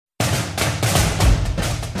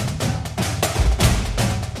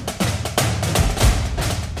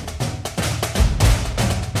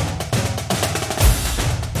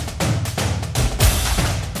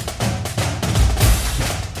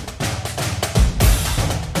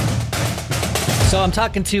So I'm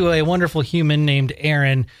talking to a wonderful human named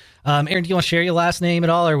Aaron. Aaron, do you want to share your last name at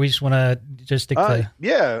all, or we just want to just stick to...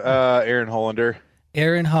 Aaron Hollander.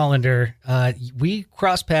 Aaron Hollander. We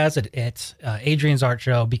crossed paths at Adrian's art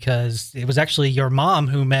show because it was actually your mom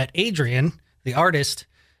who met Adrian, the artist,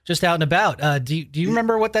 just out and about. Do you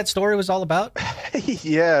remember what that story was all about?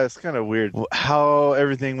 Yeah, it's kind of weird. How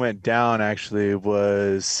everything went down actually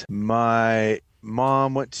was my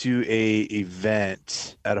mom went to a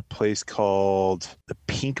event at a place called the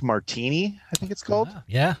Pink Martini, I think it's called.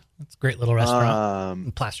 Yeah, that's a great little restaurant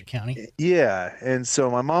in Placer County. Yeah, and so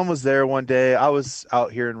my mom was there one day. I was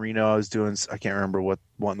out here in Reno. I can't remember what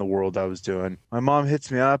in the world I was doing. My mom hits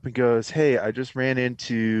me up and goes, "Hey, I just ran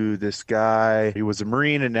into this guy. He was a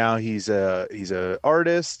Marine and now he's a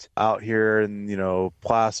artist out here in,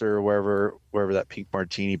 Placer or wherever that Pink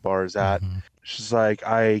Martini bar is at." Mm-hmm. She's like,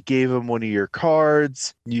 "I gave him one of your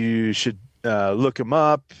cards. You should look him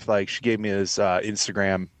up." Like, she gave me his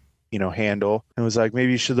Instagram, handle, and was like,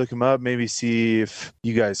 "Maybe you should look him up, maybe see if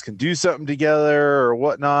you guys can do something together or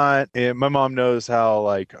whatnot." And my mom knows how,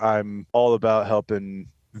 like, I'm all about helping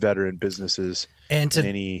veteran businesses. And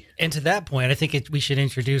to that point, I think we should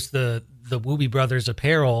introduce the Woobie Brothers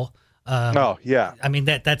Apparel. I mean,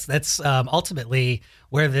 that's ultimately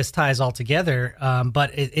where this ties all together.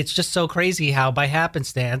 But it's just so crazy how by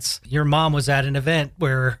happenstance your mom was at an event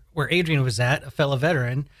where Adrian was at, a fellow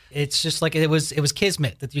veteran. It's just like it was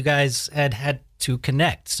kismet that you guys had to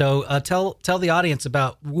connect. So tell the audience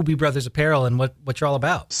about Woobie Brothers Apparel and what you're all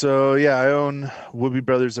about. So yeah, I own Woobie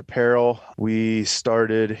Brothers Apparel. We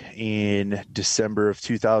started in December of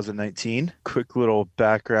 2019. Quick little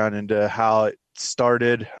background into how it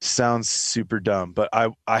started. Sounds super dumb, but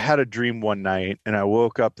I had a dream one night and I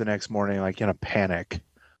woke up the next morning like in a panic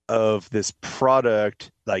of this product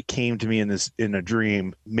like came to me in a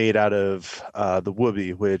dream made out of the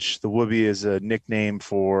Woobie, which the Woobie is a nickname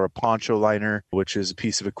for a poncho liner, which is a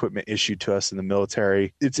piece of equipment issued to us in the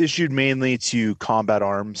military. It's issued mainly to combat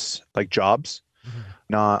arms like jobs. Mm-hmm.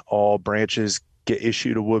 Not all branches get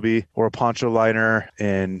issued a Woobie or a poncho liner,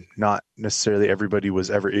 and not necessarily everybody was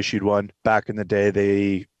ever issued one. Back in the day,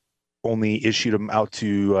 they only issued them out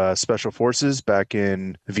to special forces back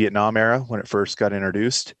in the Vietnam era when it first got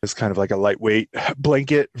introduced. It's kind of like a lightweight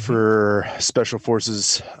blanket for special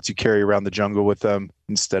forces to carry around the jungle with them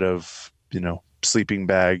instead of, sleeping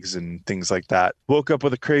bags and things like that. Woke up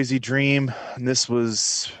with a crazy dream, and this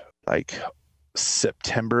was like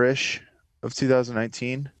September-ish of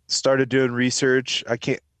 2019. Started doing research. I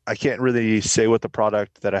can't really say what the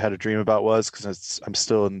product that I had a dream about was because I'm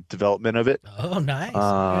still in development of it. Oh, nice.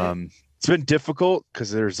 It's been difficult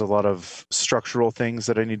because there's a lot of structural things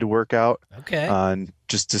that I need to work out. Okay. And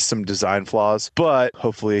just some design flaws, but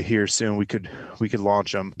hopefully here soon we could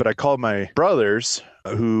launch them. But I called my brothers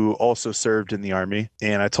who also served in the Army,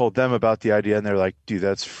 and I told them about the idea, and they're like, "Dude,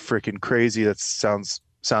 that's freaking crazy. That sounds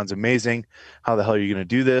amazing. How the hell are you going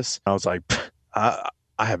to do this?" And I was like,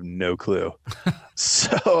 I have no clue.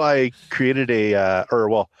 So I created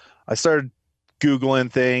I started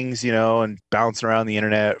Googling things, and bouncing around the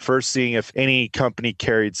internet, first seeing if any company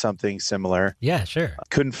carried something similar. Yeah, sure.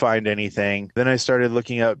 Couldn't find anything. Then I started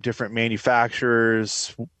looking up different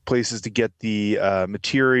manufacturers, places to get the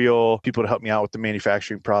material, people to help me out with the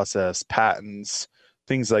manufacturing process, patents,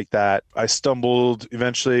 things like that. I stumbled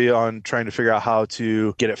eventually on trying to figure out how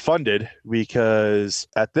to get it funded, because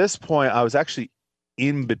at this point I was actually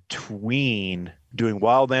in between doing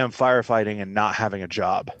wildland firefighting and not having a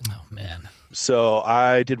job. Oh man. So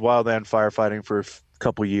I did wildland firefighting for a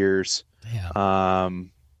couple years.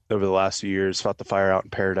 Damn. Over the last few years, fought the fire out in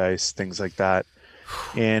Paradise, things like that.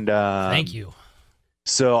 And thank you.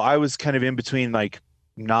 So I was kind of in between, like,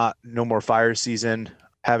 no more fire season,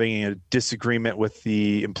 having a disagreement with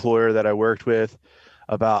the employer that I worked with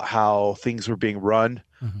about how things were being run,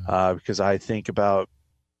 because I think about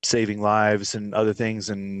saving lives and other things,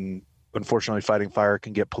 and unfortunately fighting fire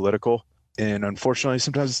can get political, and unfortunately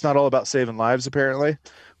sometimes it's not all about saving lives, apparently,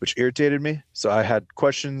 which irritated me. So I had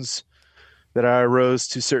questions that I arose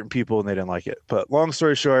to certain people and they didn't like it. But long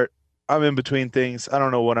story short, I'm in between things. I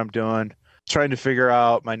don't know what I'm doing, trying to figure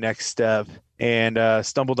out my next step, and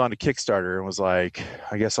stumbled onto Kickstarter and was like,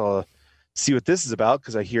 I guess I'll see what this is about,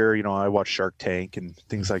 because I hear, I watch Shark Tank and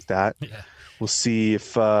things like that. Yeah. We'll see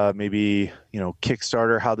if maybe,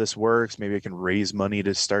 Kickstarter, how this works. Maybe I can raise money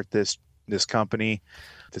to start this company,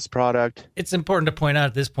 this product. It's important to point out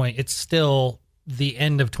at this point, it's still the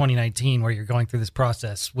end of 2019 where you're going through this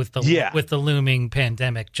process with the looming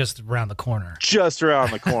pandemic just around the corner.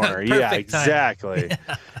 Yeah, exactly.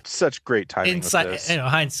 Yeah. Such great timing.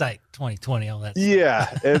 Hindsight 2020, all that stuff.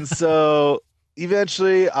 Yeah. And so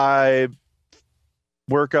eventually I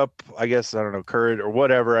work up, I guess, I don't know, courage or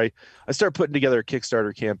whatever. I started putting together a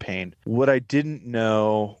Kickstarter campaign. What I didn't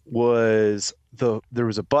know was there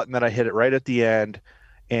was a button that I hit it right at the end,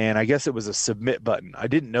 and I guess it was a submit button. I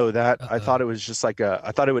didn't know that. I thought it was just like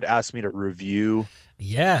I thought it would ask me to review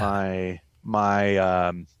my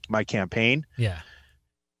campaign. Yeah.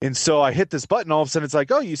 And so I hit this button, all of a sudden it's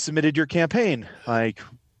like, oh, you submitted your campaign. Like,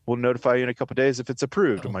 we'll notify you in a couple of days if it's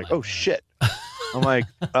approved. I'm like, oh shit. I'm like,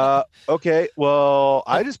 okay, well,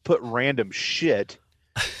 I just put random shit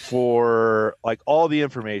for like all the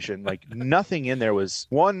information. Like nothing in there was,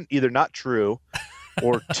 one, either not true,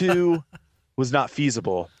 or two, was not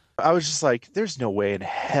feasible. I was just like, there's no way in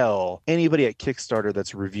hell anybody at Kickstarter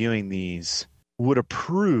that's reviewing these would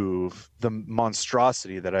approve the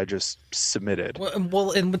monstrosity that I just submitted. Well,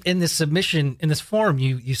 in this submission, in this form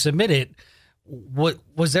you submitted, what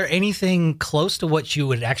was there anything close to what you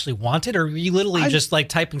would actually wanted, or were you literally just like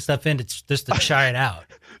typing stuff in just to try it out?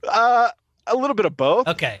 A little bit of both.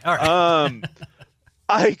 Okay, all right.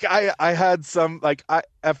 I had some like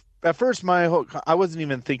at first I wasn't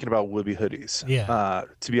even thinking about Woobie hoodies. Yeah.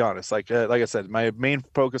 To be honest, like I said, my main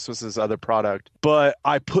focus was this other product, but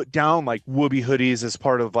I put down like Woobie hoodies as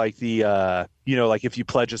part of like the like if you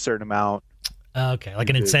pledge a certain amount. Okay,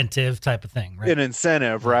 like an incentive type of thing, right? An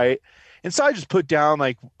incentive, right? And so I just put down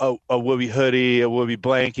like a Woobie hoodie, a Woobie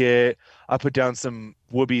blanket. I put down some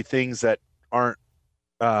Woobie things that aren't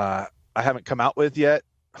I haven't come out with yet.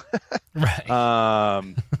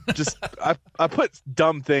 Right. Just I put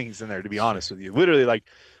dumb things in there, to be honest with you. Literally, like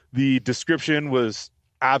the description was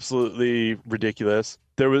absolutely ridiculous.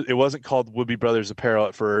 It wasn't called Woobie Brothers Apparel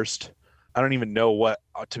at first. I don't even know what,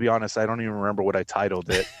 to be honest, I don't even remember what I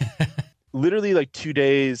titled it. Literally like 2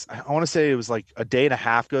 days, I want to say it was like a day and a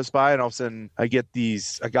half goes by, and all of a sudden I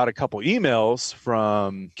got a couple emails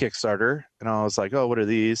from Kickstarter, and I was like, oh, what are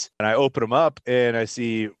these? And I open them up and I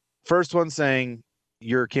see first one saying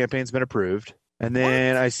your campaign's been approved. And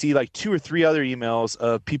then I see like 2 or 3 other emails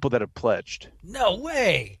of people that have pledged. No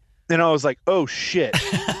way. And I was like, oh shit.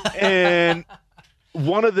 And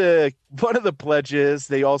one of the pledges,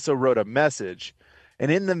 they also wrote a message. And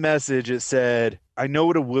in the message it said, I know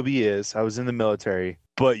what a Woobie is. I was in the military,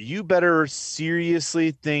 but you better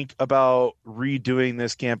seriously think about redoing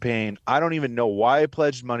this campaign. I don't even know why I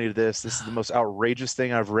pledged money to this. This is the most outrageous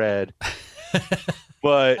thing I've read.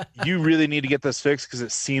 But you really need to get this fixed because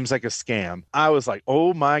it seems like a scam. I was like,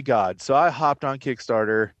 oh my God. So I hopped on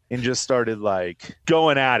Kickstarter and just started like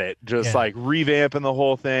going at it, just like revamping the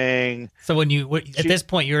whole thing. So at this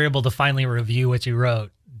point, you were able to finally review what you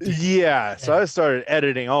wrote. Yeah. So I started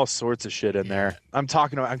editing all sorts of shit in there. I'm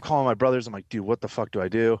calling my brothers. I'm like, dude, what the fuck do I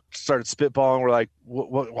do? Started spitballing. We're like,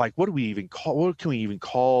 what do we even call, what can we even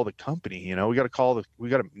call the company? You know, we got to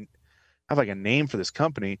have like a name for this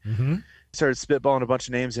company. Mm-hmm. Started spitballing a bunch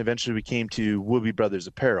of names, and eventually we came to Woobie Brothers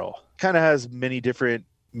Apparel. Kind of has many different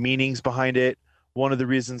meanings behind it. One of the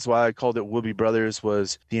reasons why I called it Woobie Brothers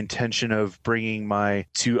was the intention of bringing my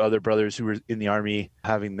 2 other brothers who were in the Army,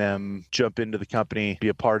 having them jump into the company, be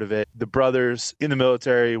a part of it. The brothers in the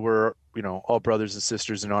military were, all brothers and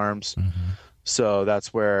sisters in arms. Mm-hmm. So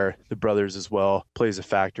that's where the brothers as well plays a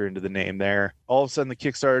factor into the name there. All of a sudden, the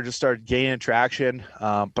Kickstarter just started gaining traction.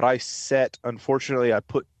 But unfortunately, I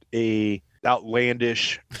put a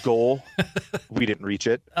outlandish goal. We didn't reach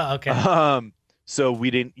it. Oh, okay. So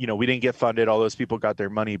we didn't get funded. All those people got their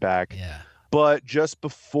money back. Yeah. But just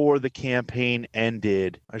before the campaign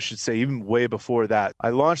ended, I should say even way before that, I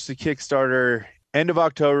launched the Kickstarter end of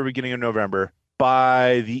October, beginning of November.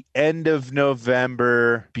 By the end of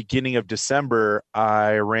November, beginning of December,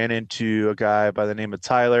 I ran into a guy by the name of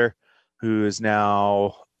Tyler, who is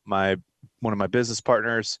now one of my business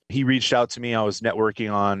partners. He reached out to me. I was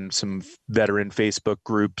networking on some veteran Facebook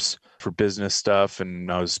groups for business stuff,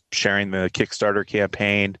 and I was sharing the Kickstarter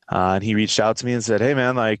campaign. And he reached out to me and said, hey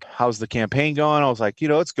man, like, how's the campaign going? I was like,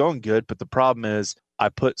 it's going good. But the problem is I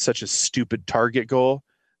put such a stupid target goal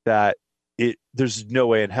that there's no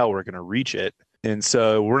way in hell we're going to reach it. And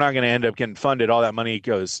so we're not going to end up getting funded. All that money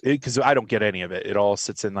goes, because I don't get any of it. It all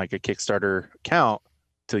sits in like a Kickstarter account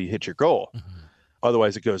until you hit your goal. Mm-hmm.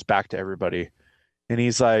 Otherwise, it goes back to everybody. And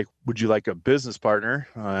he's like, would you like a business partner?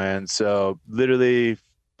 And so literally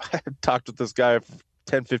I talked with this guy for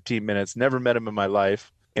 10, 15 minutes, never met him in my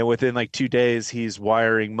life. And within like 2 days, he's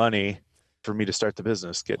wiring money for me to start the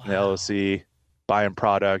business, getting the LLC, buying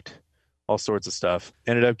product, all sorts of stuff.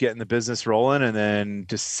 Ended up getting the business rolling. And then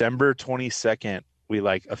December 22nd, we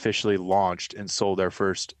like officially launched and sold our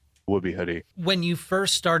first Woobie hoodie. When you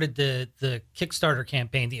first started the Kickstarter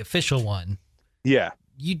campaign, the official one, yeah.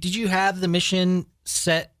 Did you have the mission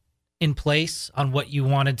set in place on what you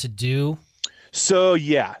wanted to do? So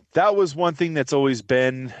yeah, that was one thing that's always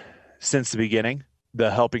been since the beginning, the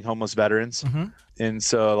helping homeless veterans. Mm-hmm. And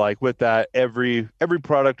so like with that, every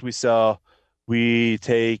product we sell, we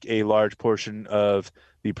take a large portion of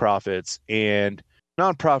the profits. And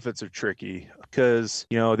nonprofits are tricky because,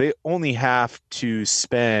 they only have to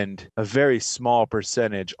spend a very small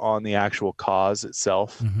percentage on the actual cause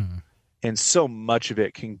itself. Mm-hmm. And so much of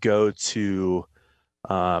it can go to,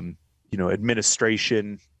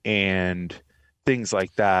 administration and things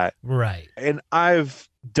like that. Right. And I've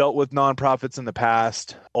dealt with nonprofits in the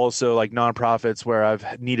past, also like nonprofits where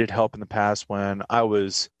I've needed help in the past when I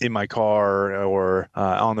was in my car or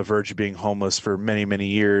on the verge of being homeless for many, many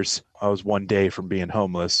years. I was one day from being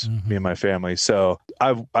homeless, me and my family. So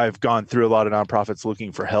I've gone through a lot of nonprofits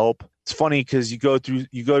looking for help. It's funny because you go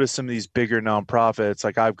to some of these bigger nonprofits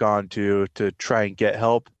like I've gone to try and get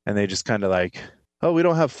help, and they just kind of like, oh, we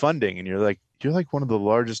don't have funding. And you're like one of the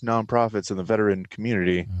largest nonprofits in the veteran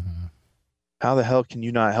community. Mm-hmm. How the hell can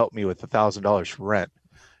you not help me with $1,000 for rent?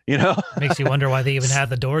 Makes you wonder why they even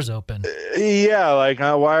had the doors open. Yeah, like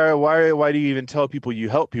why do you even tell people you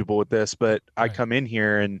help people with this? But I Right. come in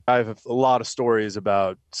here and I have a lot of stories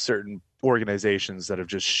about certain organizations that have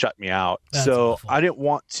just shut me out. That's so awful. I didn't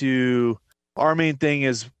want to. Our main thing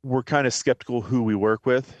is we're kind of skeptical who we work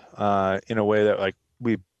with, in a way that like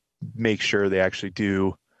we make sure they actually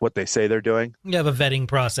do what they say they're doing. You have a vetting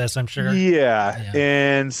process, I'm sure. Yeah.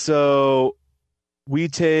 And so we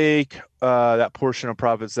take that portion of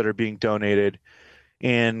profits that are being donated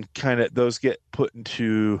and kind of those get put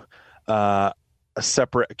into a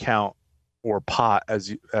separate account or pot,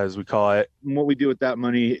 as we call it. And what we do with that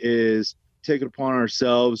money is take it upon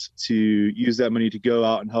ourselves to use that money to go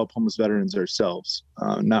out and help homeless veterans ourselves,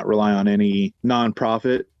 not rely on any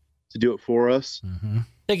nonprofit to do it for us. Mm-hmm.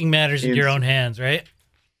 Taking matters in your own hands, right?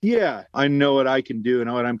 Yeah, I know what I can do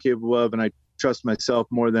and what I'm capable of, and I trust myself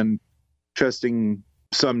more than trusting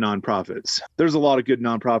some nonprofits. There's a lot of good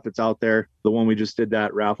nonprofits out there. The one we just did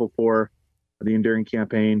that raffle for, the Enduring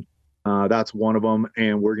campaign, that's one of them,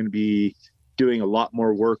 and we're going to be doing a lot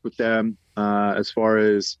more work with them, as far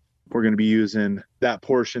as we're going to be using that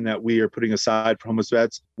portion that we are putting aside for homeless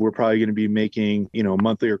vets. We're probably going to be making,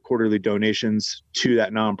 monthly or quarterly donations to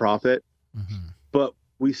that nonprofit. Mm-hmm. But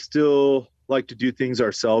we still like to do things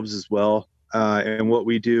ourselves as well. And what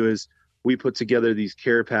we do is we put together these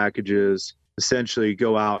care packages, essentially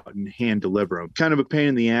go out and hand deliver them. Kind of a pain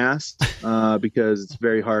in the ass, because it's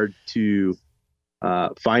very hard to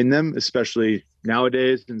find them, especially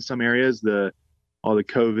nowadays in some areas, all the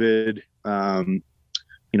COVID,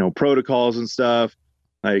 protocols and stuff.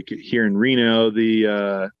 Like here in Reno,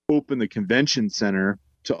 they opened the convention center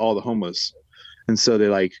to all the homeless. And so they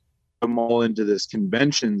like them all into this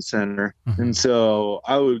convention center. Mm-hmm. And so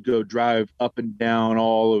I would go drive up and down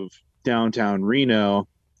all of downtown Reno.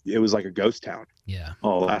 It was like a ghost town. Yeah.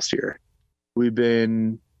 All last year. We've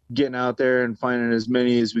been getting out there and finding as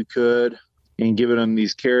many as we could and giving them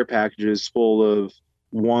these care packages full of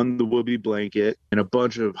the Woobie blanket and a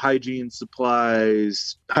bunch of hygiene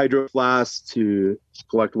supplies, hydro flasks to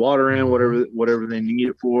collect water in, whatever they need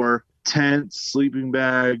it for, tents, sleeping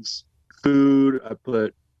bags, food. I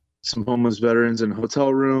put some homeless veterans in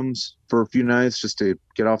hotel rooms for a few nights just to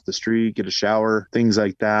get off the street, get a shower, things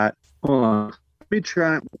like that. Hold on. Let me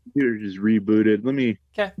try. My computer just rebooted.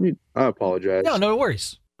 I apologize. No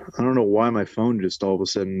worries. I don't know why my phone just all of a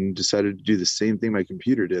sudden decided to do the same thing my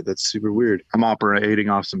computer did. That's super weird. I'm operating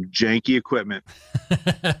off some janky equipment.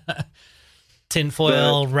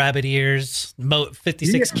 Tinfoil, rabbit ears,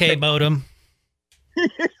 56K modem. I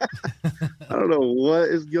don't know what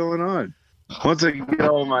is going on. Once I get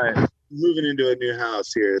moving into a new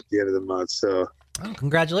house here at the end of the month. So,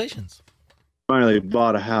 congratulations. Finally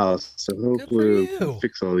bought a house. So hopefully we'll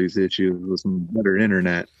fix all these issues with some better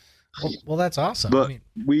internet. Well, that's awesome. But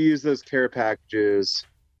we use those care packages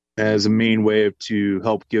as a main way to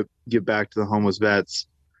help give back to the homeless vets,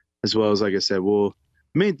 as well as, like I said,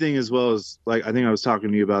 main thing as well as, like, I think I was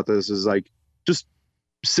talking to you about this, is like just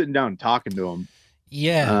sitting down and talking to them.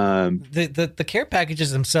 Yeah. The care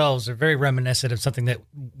packages themselves are very reminiscent of something that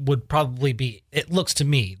would probably be, it looks to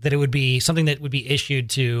me that it would be something that would be issued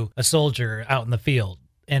to a soldier out in the field.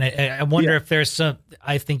 And I wonder if there's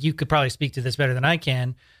I think you could probably speak to this better than I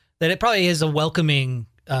can, that it probably is a welcoming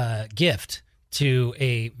gift to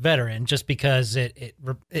a veteran, just because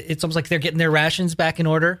it's almost like they're getting their rations back in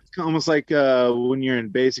order. It's almost like when you're in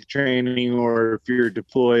basic training, or if you're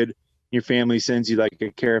deployed, your family sends you like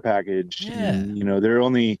a care package. Yeah. And, you're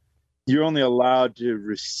only allowed to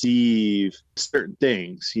receive certain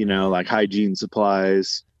things, like hygiene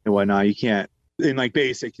supplies and whatnot. You can't, in like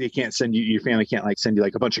basic, they can't send you, your family can't like send you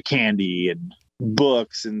like a bunch of candy and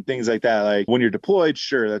books and things like that. Like when you're deployed,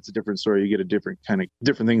 sure, that's a different story. You get a different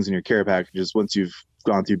things in your care packages once you've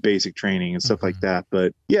gone through basic training and stuff like that.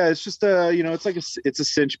 But yeah, it's just it's like it's a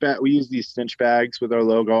cinch bag. We use these cinch bags with our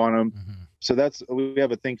logo on them. So we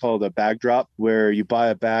have a thing called a bag drop, where you buy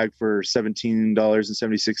a bag for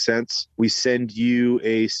 $17.76. We send you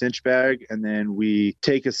a cinch bag, and then we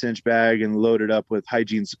take a cinch bag and load it up with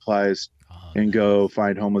hygiene supplies and go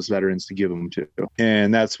find homeless veterans to give them to.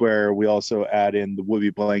 And that's where we also add in the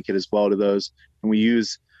Woobie blanket as well to those. And we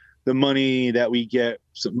use the money that we get,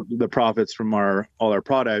 the profits from all our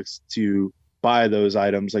products, to buy those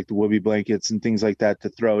items like the Woobie blankets and things like that to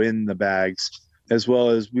throw in the bags. As well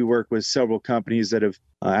as we work with several companies that have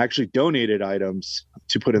actually donated items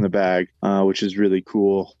to put in the bag, which is really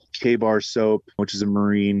cool. K-Bar Soap, which is a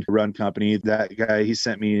Marine run company. That guy, he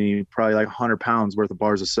sent me probably like 100 pounds worth of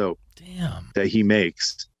bars of soap. Damn. That he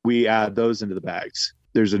makes. We add those into the bags.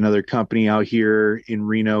 There's another company out here in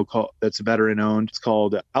Reno that's veteran owned. It's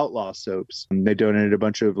called Outlaw Soaps. And they donated a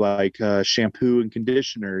bunch of like shampoo and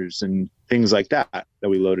conditioners and things like that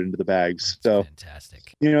we load into the bags. That's so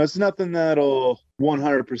fantastic. It's nothing that'll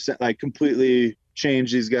 100% like completely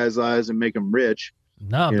change these guys' lives and make them rich.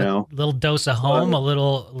 No, but a little dose of home, a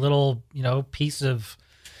little piece of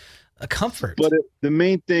a comfort. But the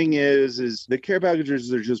main thing is the care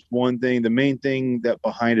packages are just one thing. The main thing that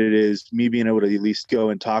behind it is me being able to at least go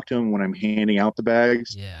and talk to them when I'm handing out the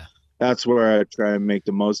bags. Yeah. That's where I try and make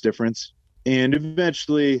the most difference. And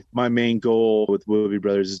eventually my main goal with Woobie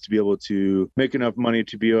Brothers is to be able to make enough money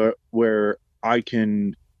to be where I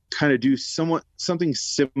can kind of do something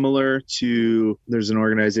similar to, there's an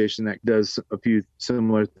organization that does a few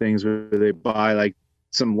similar things where they buy like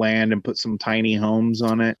some land and put some tiny homes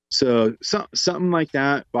on it. So something like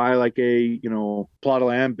that, buy like a, plot of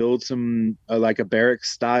land, build some like a barrack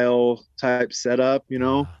style type setup,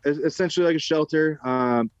 essentially like a shelter,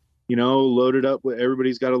 load it up with,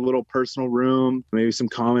 everybody's got a little personal room, maybe some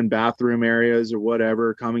common bathroom areas or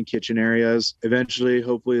whatever, common kitchen areas. Eventually,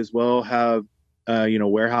 hopefully as well, have,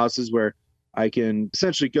 warehouses where I can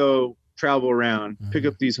essentially go travel around, pick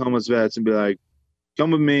up these homeless vets and be like,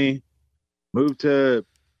 come with me, move to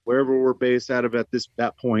wherever we're based out of at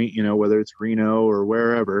that point, whether it's Reno or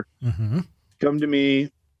wherever. Come to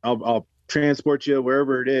me. I'll transport you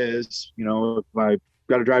wherever it is. If I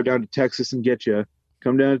got to drive down to Texas and get you,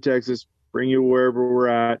 come down to Texas, bring you wherever we're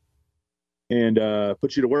at, and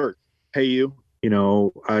put you to work, pay you.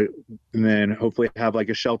 And then hopefully have like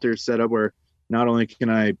a shelter set up where not only can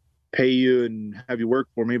I pay you and have you work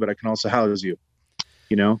for me, but I can also house you.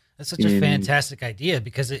 That's such a fantastic idea,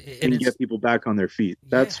 because it get people back on their feet.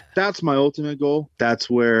 That's my ultimate goal. That's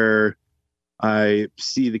where I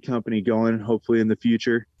see the company going, hopefully in the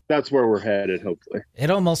future. That's where we're headed, hopefully. It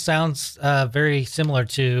almost sounds very similar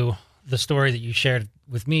to the story that you shared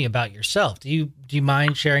with me about yourself. Do you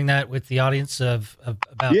mind sharing that with the audience about?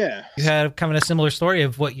 Yeah, you had kind of a similar story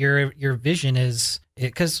of what your vision is.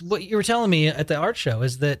 Because what you were telling me at the art show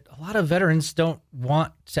is that a lot of veterans don't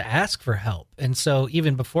want to ask for help. And so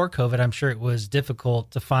even before COVID, I'm sure it was difficult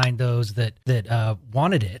to find those that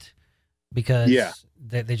wanted it, because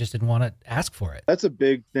they just didn't want to ask for it. That's a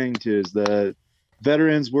big thing too, is the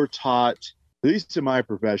veterans were taught, at least in my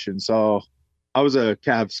profession. So I was a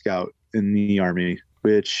Cav Scout in the Army,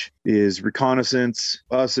 which is reconnaissance.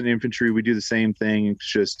 Us in infantry, we do the same thing.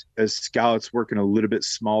 It's just as scouts working a little bit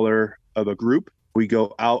smaller of a group. We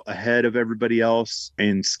go out ahead of everybody else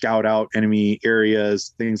and scout out enemy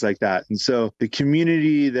areas, things like that. And so the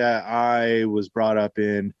community that I was brought up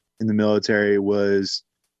in the military was,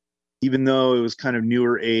 even though it was kind of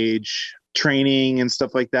newer age training and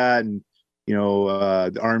stuff like that, and,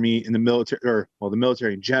 the Army and the military, the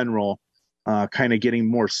military in general, kind of getting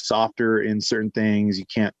more softer in certain things. You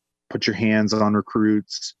can't put your hands on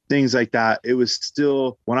recruits, things like that. It was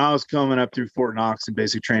still, when I was coming up through Fort Knox in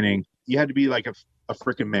basic training, you had to be like a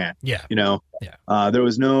freaking man. Yeah. There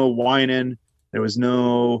was no whining. There was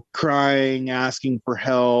no crying, asking for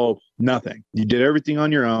help, nothing. You did everything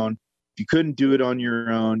on your own. If you couldn't do it on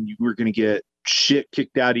your own, you were going to get shit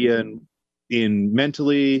kicked out of you in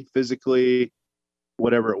mentally, physically,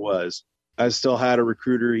 whatever it was. I still had a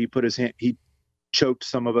recruiter. He put his hand, he choked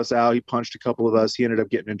some of us out. He punched a couple of us. He ended up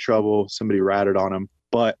getting in trouble. Somebody ratted on him.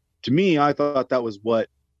 But to me, I thought that was what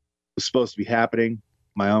was supposed to be happening.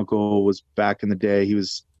 My uncle was, back in the day, he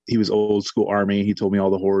was old school Army. He told me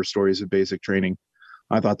all the horror stories of basic training.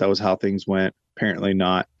 I thought that was how things went. Apparently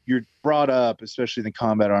not. You're brought up, especially in the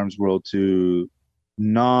combat arms world, to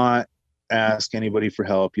not ask anybody for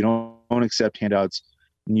help. You don't accept handouts.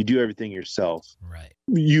 and you do everything yourself. Right.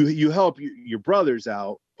 You help your brothers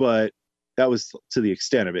out, but that was to the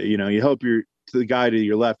extent of it. You help to the guy to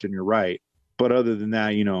your left and your right. But other than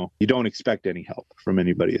that, you don't expect any help from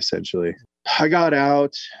anybody, essentially. I got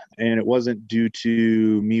out, and it wasn't due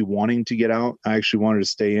to me wanting to get out. I actually wanted to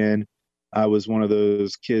stay in. I was one of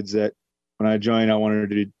those kids that when I joined, I wanted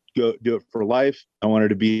to go do it for life. I wanted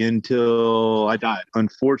to be in till I died.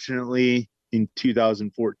 Unfortunately, in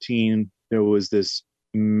 2014, there was this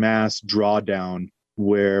mass drawdown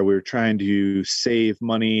where we were trying to save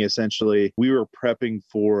money. Essentially, we were prepping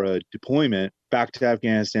for a deployment back to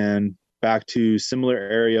Afghanistan, back to similar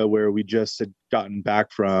area where we just had gotten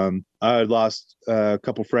back from. I had lost a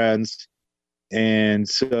couple friends. And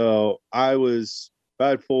so I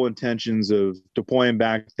had full intentions of deploying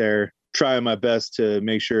back there, trying my best to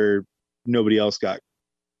make sure nobody else got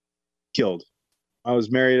killed. I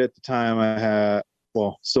was married at the time.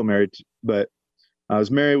 Still married, but I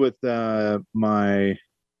was married with my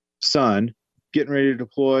son, getting ready to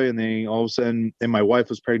deploy. And then all of a sudden, and my wife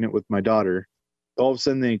was pregnant with my daughter. All of a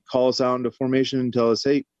sudden, they call us out into formation and tell us,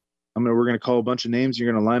 hey, we're going to call a bunch of names.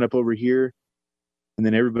 You're going to line up over here. And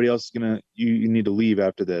then everybody else is you need to leave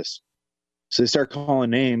after this. So they start calling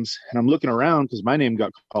names, and I'm looking around because my name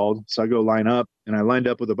got called. So I go line up, and I lined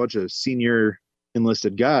up with a bunch of senior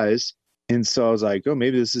enlisted guys. And so I was like, oh,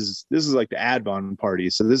 maybe this is like the ADVON party.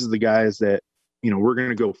 So this is the guys that, we're going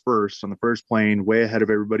to go first on the first plane, way ahead of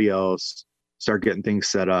everybody else, start getting things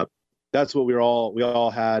set up. That's what we were all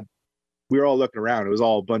looking around. It was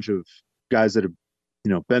all a bunch of guys that have,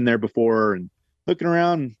 been there before and looking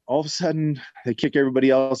around. All of a sudden they kick everybody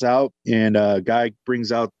else out, and a guy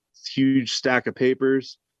brings out this huge stack of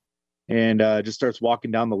papers and just starts walking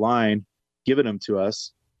down the line, giving them to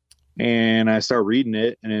us. And I start reading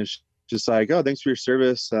it, and it's just like, oh, thanks for your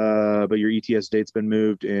service. But your ETS date's been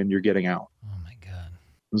moved and you're getting out. Oh my God.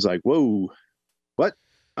 I was like, whoa, what?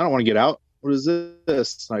 I don't want to get out. What is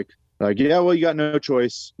this? Like, yeah, well, you got no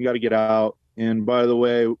choice. You got to get out. And by the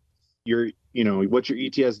way, what your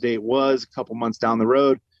ETS date was a couple months down the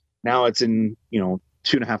road. Now it's in,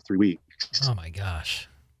 2.5, 3 weeks. Oh my gosh.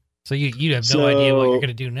 So you have no idea what you're going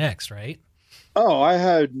to do next, right? Oh, I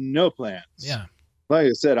had no plans. Yeah. Like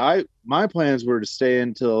I said, my plans were to stay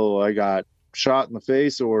until I got shot in the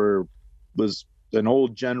face or was an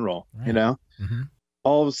old general, right. Mm-hmm.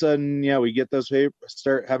 All of a sudden, yeah, we get those papers,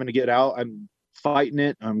 start having to get out. I'm fighting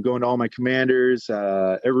it. I'm going to all my commanders,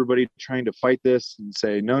 everybody trying to fight this and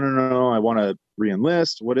say, no, I want to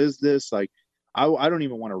re-enlist. What is this? Like, I don't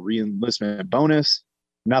even want a re-enlistment bonus,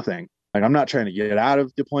 nothing. Like, I'm not trying to get out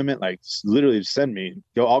of deployment. Like, literally send me,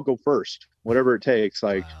 I'll go first, whatever it takes,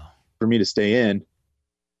 like, for me to stay in.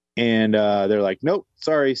 And they're like, nope,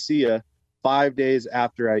 sorry, see ya. 5 days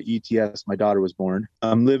after I ETS, my daughter was born.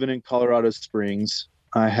 I'm living in Colorado Springs.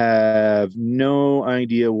 I have no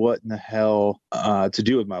idea what in the hell to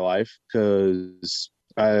do with my life, because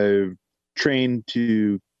I've trained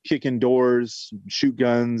to kick in doors, shoot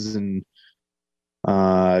guns, and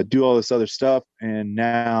do all this other stuff. And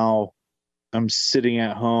now I'm sitting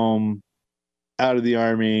at home, out of the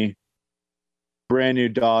Army, brand new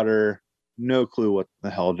daughter, no clue what the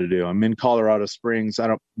hell to do. I'm in Colorado Springs.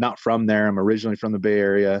 Not from there. I'm originally from the Bay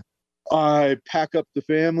Area. I pack up the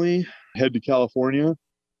family, head to California,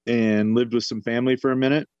 and lived with some family for a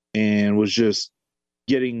minute, and was just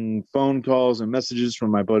getting phone calls and messages from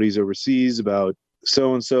my buddies overseas about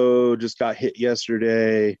so-and-so just got hit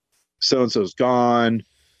yesterday, so-and-so's gone,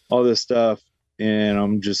 all this stuff. And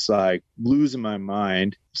I'm just like losing my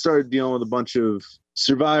mind. Started dealing with a bunch of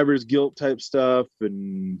survivor's guilt type stuff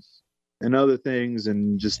and other things,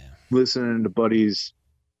 and just listening to buddies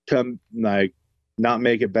come, like, not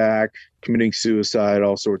make it back, committing suicide,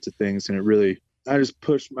 all sorts of things. And I just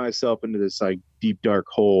pushed myself into this like deep, dark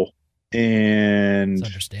hole. And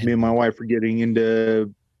me and my wife were getting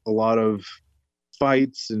into a lot of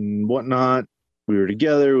fights and whatnot. We were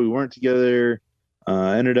together, we weren't together.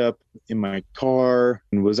 Ended up in my car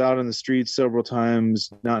and was out on the streets several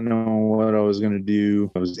times, not knowing what I was going to do.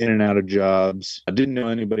 I was in and out of jobs. I didn't know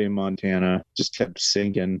anybody in Montana. Just kept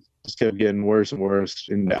sinking. Just kept getting worse and worse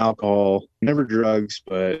into alcohol. Never drugs,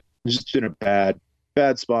 but just in a bad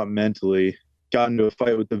spot mentally. Got into a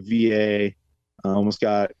fight with the VA. Almost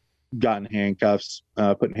got in handcuffs,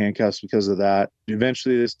 put in handcuffs because of that.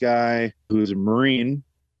 Eventually, this guy who was a Marine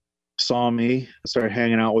saw me, started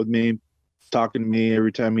hanging out with me, talking to me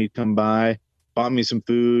every time he'd come by, bought me some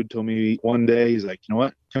food, told me one day, he's like, you know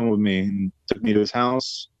what, come with me, and took me to his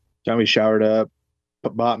house, got me showered up,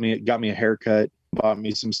 got me a haircut, bought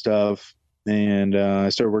me some stuff, and I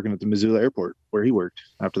started working at the Missoula airport where he worked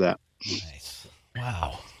after that. Nice.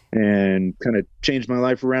 Wow. and kind of changed my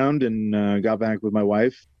life around, and got back with my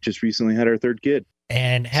wife. Just recently had our third kid.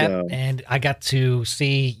 And I got to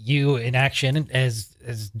see you in action as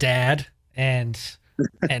dad and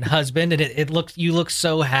husband, and you look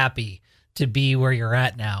so happy to be where you're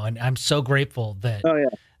at now, and I'm so grateful that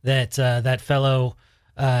that fellow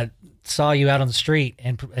saw you out on the street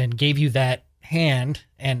and gave you that hand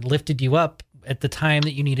and lifted you up at the time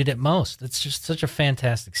that you needed it most. It's just such a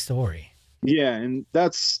fantastic story. Yeah, and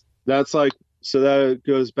that's like, so that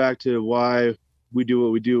goes back to why we do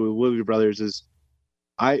what we do with Woobie Brothers. Is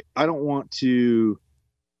I don't want to,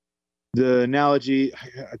 the analogy,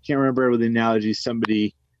 I can't remember the analogy,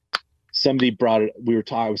 somebody brought it.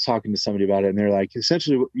 I was talking to somebody about it, and they're like,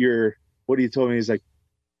 essentially what he told me is like,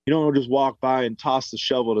 you don't just walk by and toss the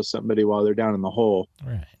shovel to somebody while they're down in the hole.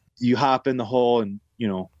 Right. You hop in the hole and,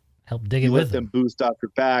 help dig it with them. Boost off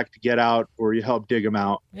your back to get out, or you help dig them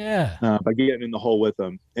out. Yeah. By getting in the hole with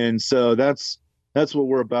them. And so that's what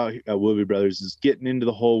we're about at Woobie Brothers, is getting into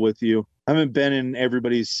the hole with you. I haven't been in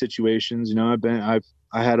everybody's situations. I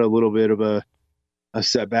had a little bit of a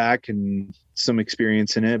setback and some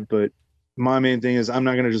experience in it, but my main thing is I'm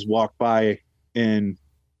not going to just walk by and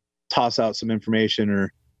toss out some information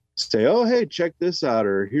or say, oh, hey, check this out,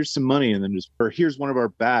 or here's some money, and then or here's one of our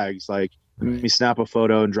bags, like, right, let me snap a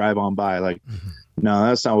photo and drive on by. Like, no,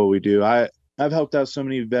 that's not what we do. I've helped out so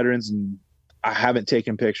many veterans, and I haven't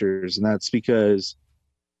taken pictures, and that's because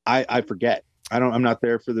I forget. I'm not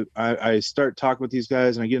there for I start talking with these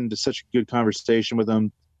guys, and I get into such a good conversation with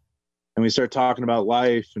them, and we start talking about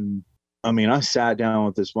life. And I mean, I sat down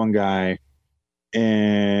with this one guy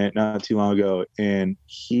and not too long ago, and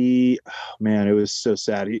it was so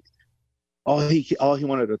sad. All he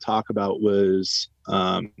wanted to talk about was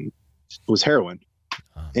heroin.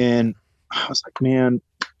 And I was like, man,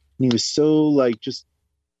 he was so like, just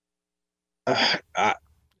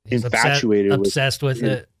infatuated, obsessed with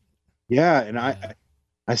it. Yeah. And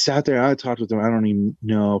I sat there, I talked with him, I don't even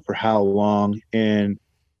know for how long. And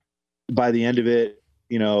by the end of it,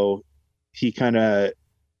 we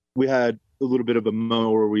had a little bit of a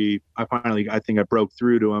moment where I think I broke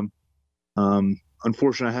through to him.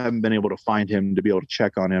 Unfortunately, I haven't been able to find him to be able to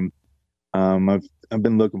check on him. I've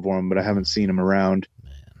been looking for him, but I haven't seen him around.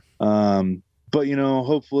 But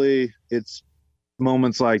hopefully it's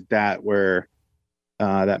moments like that where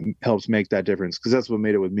that helps make that difference, because that's what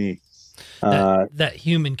made it with me. That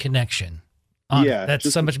human connection.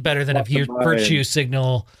 That's so much better than a virtue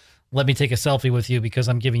signal. Let me take a selfie with you because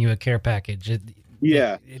I'm giving you a care package. It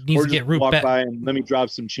needs to get root back. By and let me drop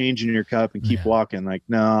some change in your cup and keep walking. Like,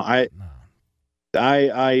 no, I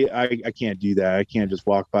can't do that. I can't just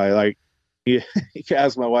walk by. Like, you can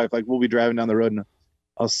ask my wife, like, we'll be driving down the road and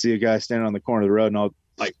I'll see a guy standing on the corner of the road, and I'll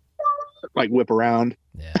like whip around.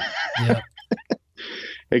 Yeah.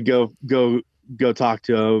 And go talk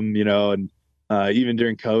to him, and even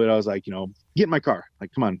during COVID, I was like, get in my car.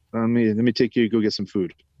 Like, come on, let me take you to go get some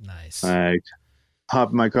food. Nice. Like, hop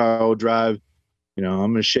in my car, I'll drive.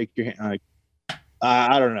 I'm gonna shake your hand. Like,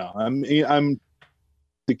 I don't know. I'm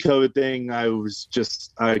the COVID thing.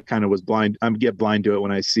 I kind of was blind. I get blind to it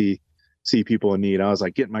when I see people in need. I was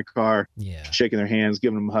like, get in my car, shaking their hands,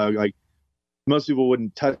 giving them a hug. Like, most people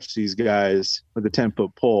wouldn't touch these guys with a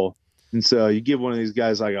 10-foot pole. And so you give one of these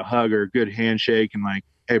guys like a hug or a good handshake and like,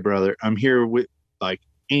 hey brother, I'm here with, like,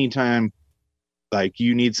 anytime like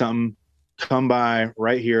you need something, come by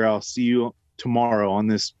right here. I'll see you tomorrow on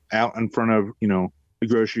this out in front of, the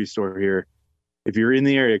grocery store here. If you're in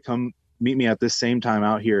the area, come meet me at this same time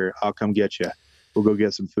out here. I'll come get you. We'll go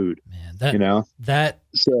get some food. Man, that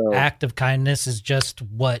act of kindness is just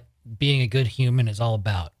what being a good human is all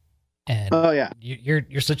about. And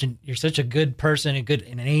you're such a good person, and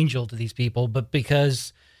an angel to these people. But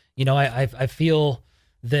because, I feel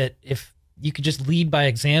that if you could just lead by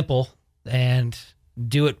example and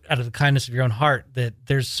do it out of the kindness of your own heart, that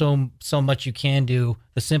there's so much you can do,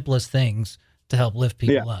 the simplest things, to help lift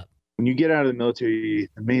people up. When you get out of the military,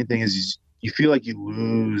 the main thing is you feel like you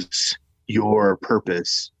lose your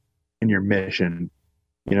purpose and your mission.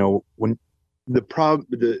 When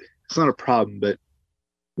it's not a problem, but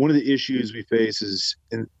one of the issues we face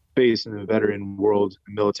in the veteran world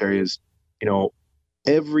and military is,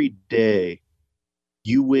 every day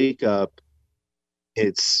you wake up,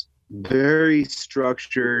 it's very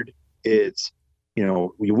structured. It's,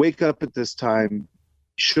 you wake up at this time,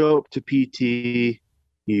 show up to PT,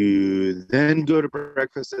 you then go to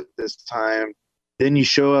breakfast at this time, then you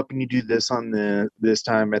show up and you do this on this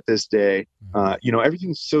time at this day.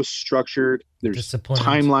 Everything's so structured. There's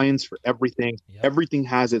timelines for everything. Yep. Everything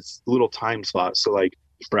has its little time slot. So like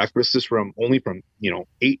breakfast is only from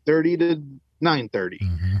 8:30 to 9:30.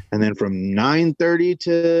 And then from 9:30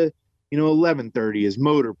 to 11:30 is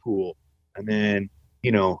motor pool. And then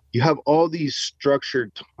you have all these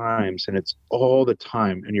structured times, and it's all the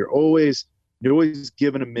time, and you're always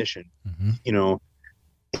given a mission.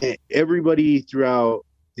 Everybody throughout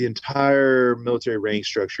the entire military rank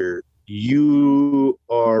structure, you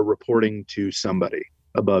are reporting to somebody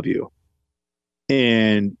above you,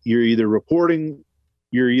 and you're either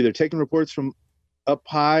taking reports from up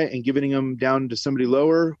high and giving them down to somebody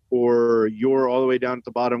lower, or you're all the way down at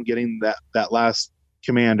the bottom getting that last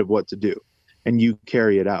command of what to do, and you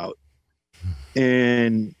carry it out.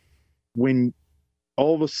 And when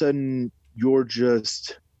all of a sudden you're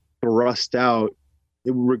just thrust out,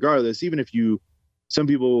 regardless, even if some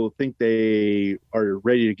people think they are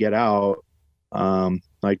ready to get out,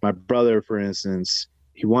 like my brother, for instance,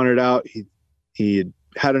 he wanted out. He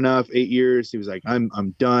had enough. 8 years. He was like,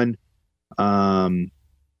 I'm done. I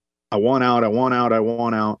want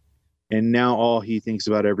out. And now all he thinks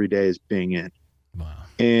about every day is being in. Wow.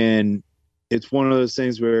 And it's one of those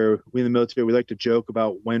things where we in the military, we like to joke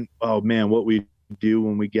about what we do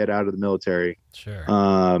when we get out of the military. Sure.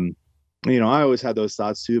 I always had those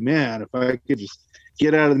thoughts too, man, if I could just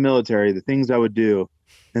get out of the military, the things I would do.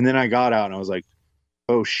 And then I got out and I was like,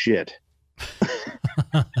 oh shit.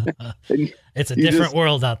 It's a different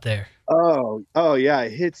world out there. Oh yeah.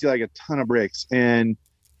 It hits you like a ton of bricks. And,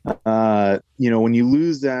 when you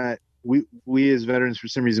lose that, we as veterans, for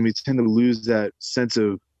some reason, we tend to lose that sense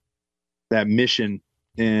of that mission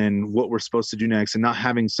and what we're supposed to do next, and not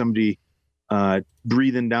having somebody,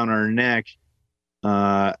 breathing down our neck,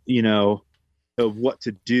 of what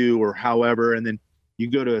to do or however. And then you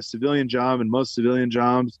go to a civilian job, and most civilian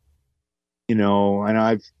jobs, and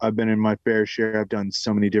I've been in my fair share. I've done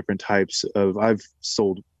so many different types I've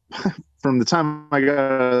sold from the time I got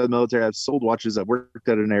out of the military. I've sold watches. I've worked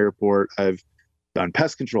at an airport. I've done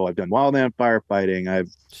pest control. I've done wildland firefighting. I've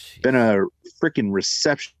been a freaking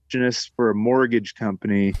receptionist for a mortgage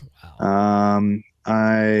company. Wow.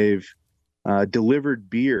 I've delivered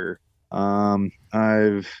beer. What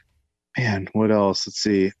else? Let's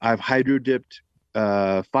see. I've hydro dipped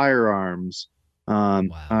firearms. Wow.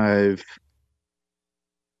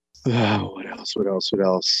 What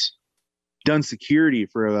else? Done security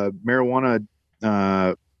for a marijuana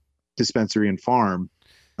dispensary and farm.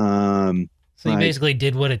 So you basically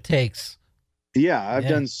did what it takes. Yeah, I've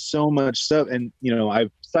done so much stuff, and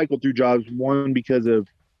I've cycled through jobs. One, because of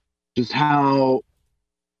just how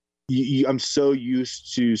I'm so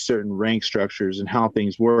used to certain rank structures and how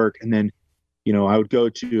things work. And then, I would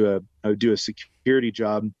do a security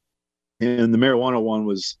job, and the marijuana one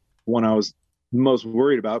was one I was most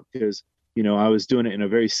worried about because, I was doing it in a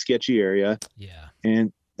very sketchy area. Yeah.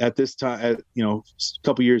 And at this time, a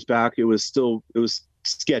couple years back, it was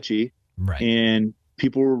sketchy. Right. And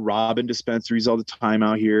people were robbing dispensaries all the time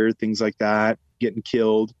out here, things like that, getting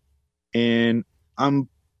killed. And I'm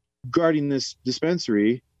guarding this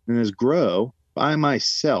dispensary and this grow by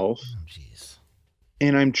myself. Oh, jeez.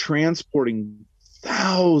 And I'm transporting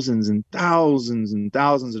thousands and thousands and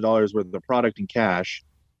thousands of dollars worth of product in cash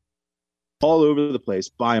all over the place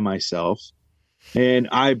by myself. And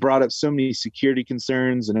I brought up so many security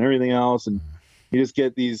concerns and everything else. And you just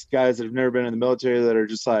get these guys that have never been in the military that are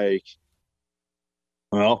just like,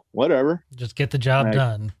 well, whatever. Just get the job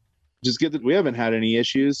done. We haven't had any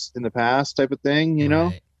issues in the past type of thing,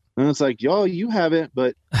 know? And it's like, y'all, you haven't,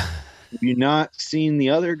 but have you not seen the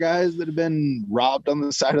other guys that have been robbed on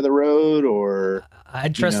the side of the road? Or I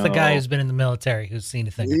trust the guy who's been in the military, who's seen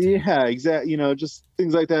a thing or two. Yeah, exactly. Just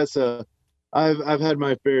things like that. So I've had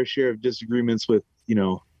my fair share of disagreements with,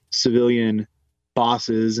 civilian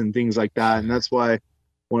bosses and things like that. And that's why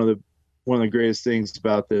one of the greatest things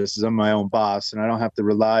about this is I'm my own boss, and I don't have to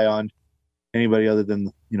rely on anybody other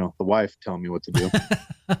than, the wife telling me what to do.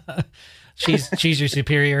 She's your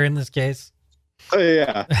superior in this case. Oh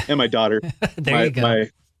yeah. And my daughter. You go.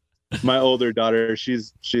 My older daughter,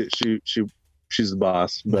 she's the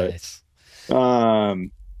boss. But nice.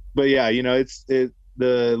 But yeah,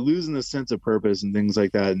 the losing the sense of purpose and things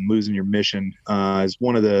like that, and losing your mission is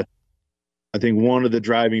one of the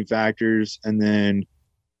driving factors. And then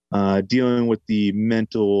dealing with the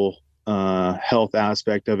mental health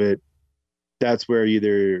aspect of it, that's where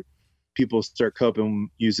either people start coping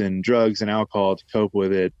using drugs and alcohol to cope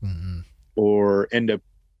with it, or end up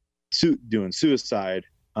doing suicide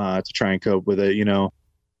to try and cope with it.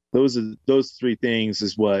 Those three things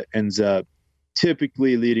is what ends up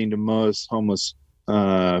typically leading to most homeless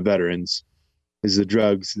veterans, is the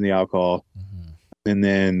drugs and the alcohol. And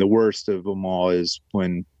then the worst of them all is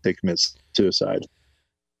when they commit suicide.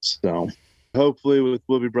 So hopefully with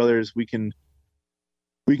Woobie Brothers, we can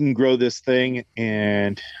we can grow this thing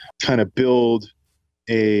and kind of build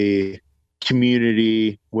a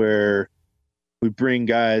community where we bring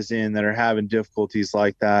guys in that are having difficulties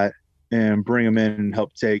like that and bring them in and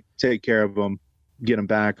help take care of them, get them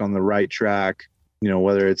back on the right track. You know,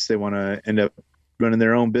 whether it's they want to end up running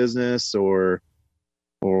their own business or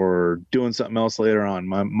doing something else later on.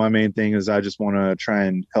 My main thing is I just want to try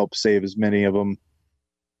and help save as many of them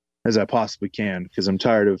as I possibly can, because I'm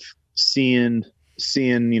tired of seeing,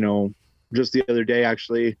 you know, just the other day,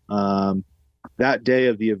 actually, that day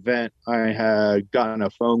of the event, I had gotten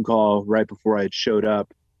a phone call right before I had showed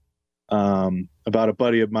up, about a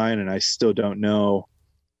buddy of mine. And I still don't know,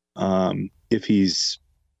 if he's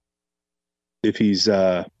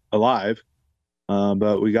alive.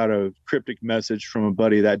 But we got a cryptic message from a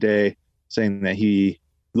buddy that day saying that he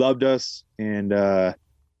loved us and,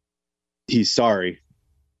 he's sorry.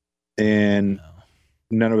 And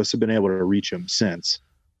none of us have been able to reach him since.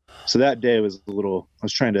 So that day was I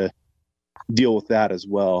was trying to deal with that as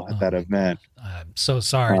well at that event. I'm so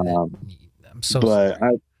sorry. I'm so but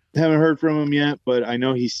sorry. I haven't heard from him yet, but I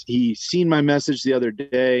know he's seen my message the other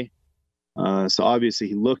day. So obviously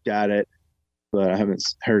he looked at it, but I haven't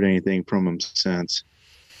heard anything from him since.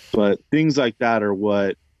 But things like that are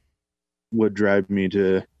what would drive me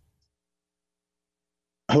to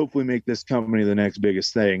hopefully make this company the next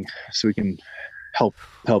biggest thing, so we can help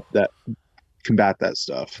that combat that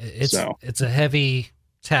stuff. It's a heavy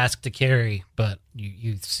task to carry, but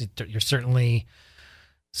you're certainly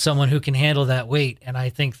someone who can handle that weight. And I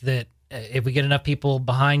think that if we get enough people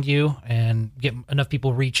behind you and get enough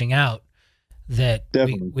people reaching out, that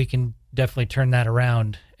we can definitely turn that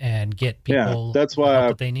around and get people that's why the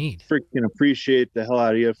help that they need. Freaking appreciate the hell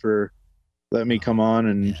out of you for letting me come on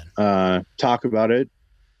and talk about it.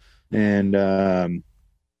 And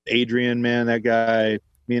Adrian, man, that guy,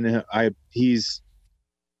 me and him, I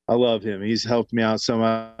love him. He's helped me out so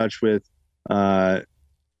much with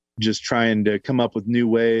just trying to come up with new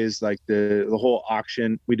ways, like the whole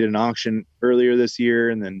auction. We did an auction earlier this year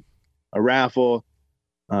and then a raffle.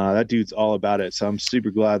 That dude's all about it. So I'm super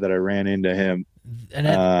glad that I ran into him. And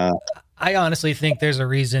I honestly think there's a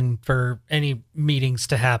reason for any meetings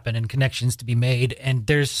to happen and connections to be made. And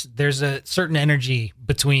there's a certain energy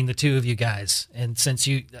between the two of you guys. And since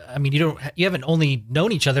you haven't only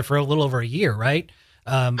known each other for a little over a year, right?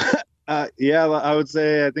 Yeah, I would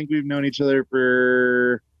say, I think we've known each other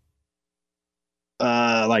for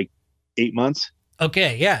like 8 months.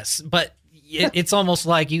 Okay. Yes. But it's almost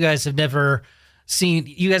like you guys have never seen,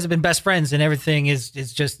 you guys have been best friends and everything is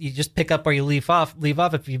just, you just pick up where you leave off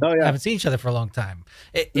if you haven't seen each other for a long time.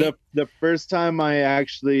 The first time I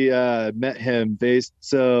actually met him,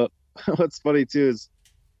 so what's funny too is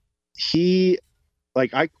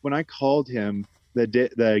when I called him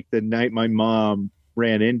the night my mom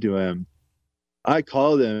ran into him, I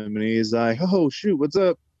called him and he's like, "Oh shoot, what's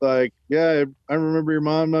up?" Like, "Yeah, I remember your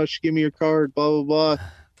mom. She gave me your card, blah blah blah."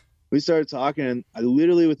 We started talking, and I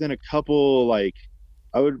literally within a couple, like,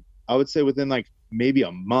 I would say within like maybe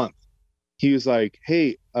a month, he was like,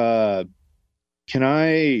 "Hey, can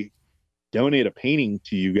I donate a painting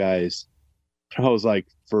to you guys?" I was like,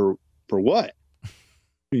 for what?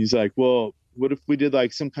 He's like, "Well, what if we did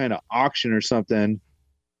like some kind of auction or something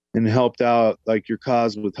and helped out like your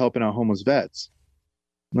cause with helping out homeless vets?"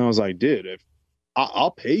 And I was like, "Dude, if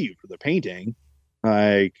I'll pay you for the painting,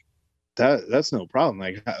 like that's no problem.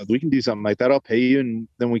 Like, we can do something like that. I'll pay you, and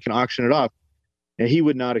then we can auction it off." And he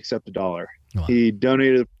would not accept $1. Wow. He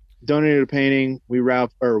donated a painting. We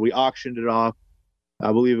auctioned it off.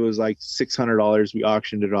 I believe it was like $600. We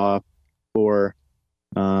auctioned it off for,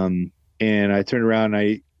 and I turned around and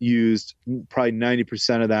I used probably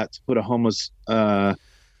 90% of that to put a homeless, a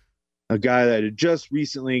guy that had just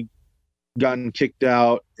recently gotten kicked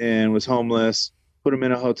out and was homeless, put him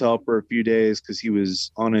in a hotel for a few days because he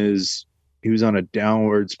was on a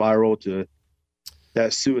downward spiral to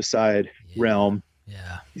that suicide realm.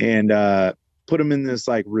 Yeah. And put him in this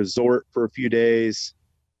like resort for a few days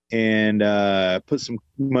and put some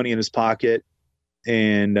money in his pocket.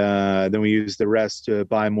 And then we used the rest to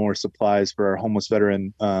buy more supplies for our homeless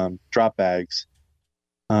veteran drop bags.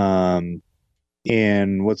 And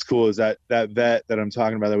what's cool is that vet that I'm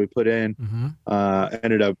talking about that we put in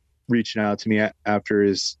ended up reaching out to me after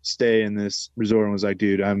his stay in this resort and was like,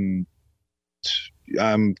 "Dude, I'm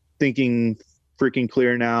thinking freaking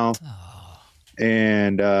clear now." Oh.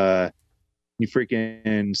 And you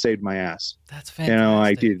freaking saved my ass. That's fantastic. You know,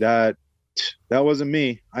 like, dude, that wasn't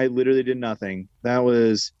me. I literally did nothing. That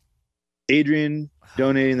was Adrian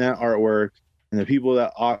donating that artwork, and the people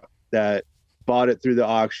that bought it through the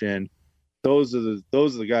auction. Those are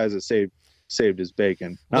the guys that saved his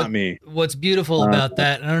bacon, not me. What's beautiful about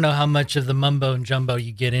that, I don't know how much of the mumbo and jumbo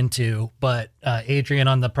you get into, but Adrian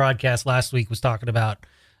on the podcast last week was talking about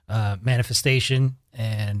manifestation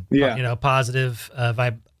and positive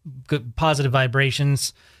positive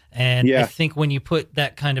vibrations. And I think when you put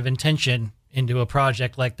that kind of intention into a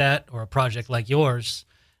project like that, or a project like yours,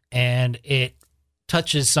 and it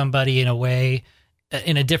touches somebody in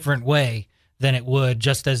a different way than it would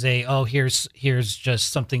just as here's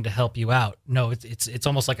just something to help you out. No, it's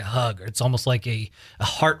almost like a hug, or it's almost like a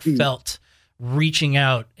heartfelt reaching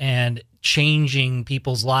out and changing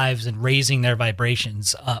people's lives and raising their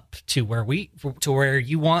vibrations up to where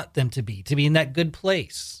you want them to be in that good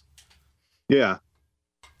place. Yeah.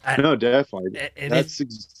 No, definitely. That's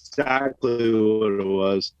exactly what it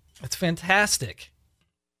was. It's fantastic.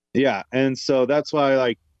 Yeah. And so that's why,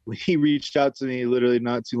 like, when he reached out to me literally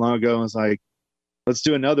not too long ago and was like, let's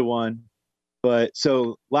do another one. But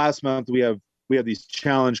so last month we have these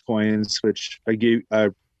challenge coins, which I gave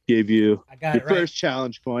you your first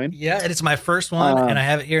challenge coin. Yeah, and it's my first one, and I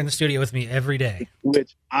have it here in the studio with me every day.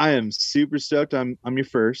 Which I am super stoked. I'm your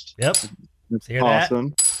first. Yep. That's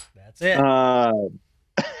awesome. That's it.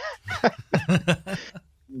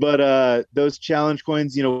 But those challenge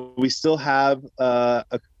coins, we still have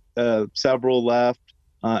several left.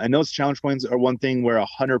 And those challenge coins are one thing where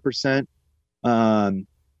 100%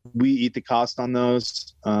 we eat the cost on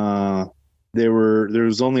those. There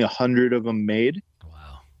was only 100 of them made.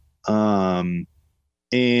 Wow.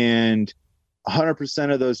 And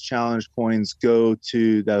 100% of those challenge coins go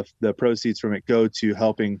to the proceeds from it go to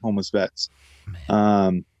helping homeless vets.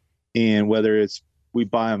 And whether it's we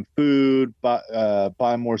buy them food,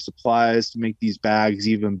 buy more supplies to make these bags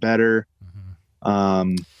even better.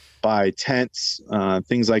 Buy tents,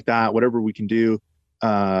 things like that, whatever we can do,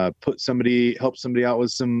 help somebody out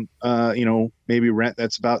with some, maybe rent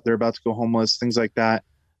they're about to go homeless, things like that.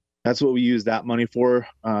 That's what we use that money for,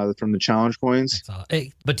 from the challenge coins.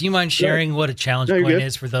 Hey, but do you mind sharing what a challenge coin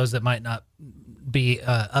is for those that might not be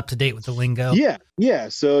up to date with the lingo? Yeah.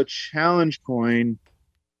 So a challenge coin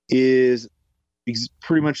is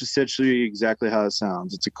pretty much essentially exactly how it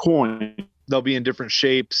sounds. It's a coin. They'll be in different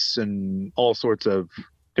shapes and all sorts of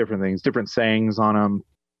different things, different sayings on them.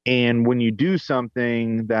 And when you do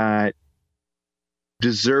something that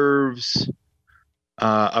deserves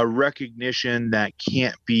a recognition that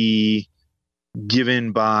can't be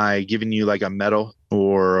given by giving you like a medal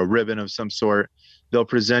or a ribbon of some sort, they'll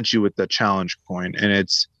present you with the challenge coin. And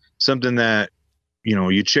it's something that,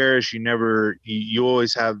 you cherish. You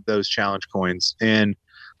always have those challenge coins. And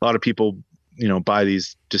a lot of people, buy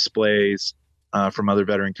these displays from other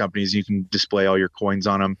veteran companies. You can display all your coins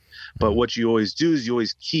on them. But what you always do is you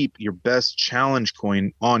always keep your best challenge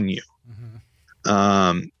coin on you.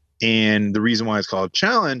 And the reason why it's called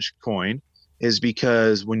challenge coin is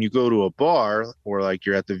because when you go to a bar, or like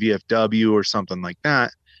you're at the VFW or something like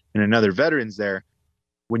that, and another veteran's there,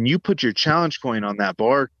 when you put your challenge coin on that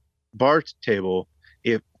bar table,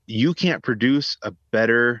 if you can't produce a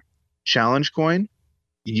better challenge coin,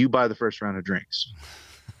 you buy the first round of drinks.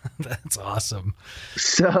 That's awesome.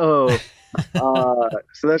 So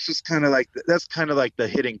that's just kind of like the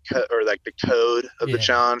hidden or like the code of the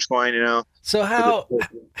challenge coin, So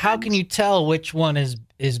how can you tell which one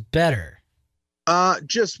is better?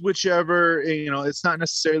 Just whichever, it's not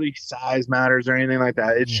necessarily size matters or anything like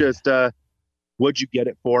that. It's just what'd you get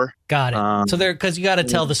it for? Got it. So because you got to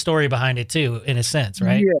tell the story behind it too, in a sense,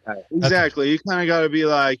 right? Yeah, exactly. Okay. You kind of got to be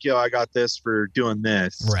like, I got this for doing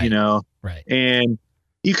this, Right. And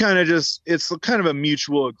you kind of it's kind of a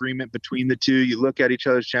mutual agreement between the two. You look at each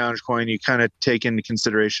other's challenge coin, you kind of take into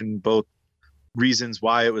consideration both reasons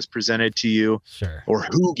why it was presented to you, or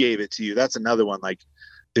who gave it to you. That's another one. Like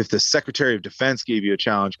if the Secretary of Defense gave you a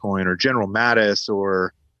challenge coin, or General Mattis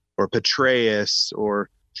or Petraeus or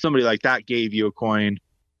somebody like that gave you a coin.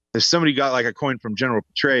 If somebody got like a coin from General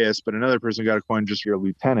Petraeus, but another person got a coin just for your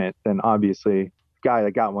lieutenant, then obviously the guy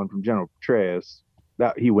that got one from General Petraeus,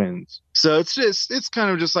 that he wins. So it's kind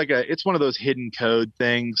of just like it's one of those hidden code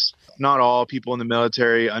things. Not all people in the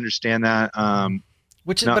military understand that. Not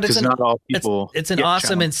all people. It's an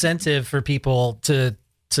awesome incentive for people to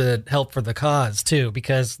help for the cause too,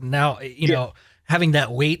 because now having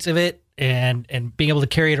that weight of it and being able to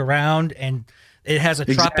carry it around, and it has a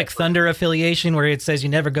Tropic Thunder affiliation where it says you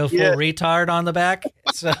never go full retard on the back.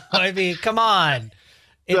 So I mean, come on.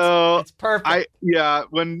 It's perfect.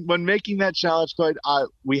 When making that challenge coin,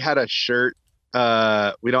 we had a shirt.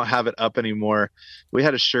 We don't have it up anymore. We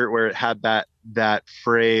had a shirt where it had that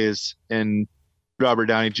phrase in Robert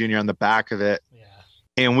Downey Jr. on the back of it. Yeah.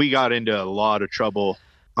 And we got into a lot of trouble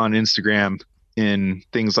on Instagram and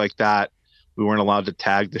things like that We weren't allowed to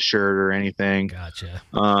tag the shirt or anything. Gotcha.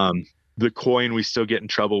 The coin we still get in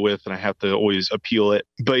trouble with, and I have to always appeal it.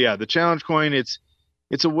 But yeah, the challenge coin, it's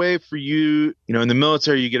a way for you, in the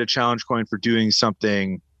military, you get a challenge coin for doing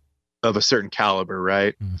something of a certain caliber,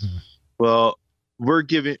 right? Mm-hmm. Well,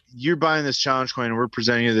 you're buying this challenge coin, and we're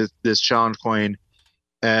presenting you this challenge coin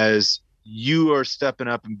as you are stepping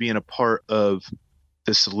up and being a part of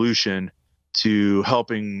the solution to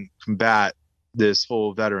helping combat this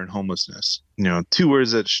whole veteran homelessness. Two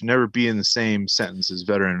words that should never be in the same sentence as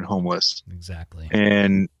veteran and homeless. Exactly.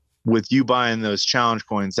 And with you buying those challenge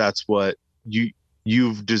coins, that's what you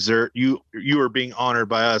are being honored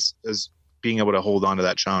by us as being able to hold on to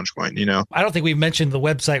that challenge coin. I don't think we've mentioned the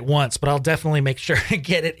website once, but I'll definitely make sure to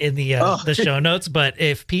get it in the show notes. But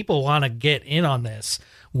if people want to get in on this,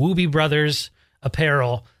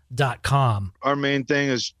 WoobieBrothersApparel.com. Our main thing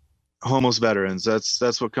is homeless veterans.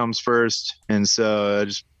 That's what comes first. And so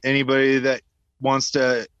just anybody that wants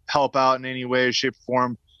to help out in any way, shape, or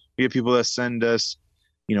form, we get people that send us,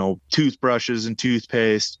 toothbrushes and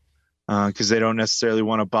toothpaste, because they don't necessarily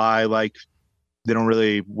want to buy, like, they don't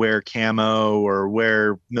really wear camo or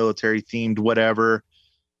wear military themed whatever.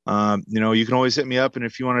 You can always hit me up, and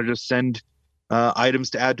if you want to just send items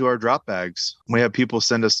to add to our drop bags, we have people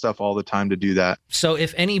send us stuff all the time to do that. So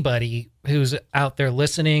if anybody who's out there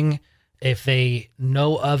listening, if they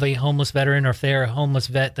know of a homeless veteran, or if they're a homeless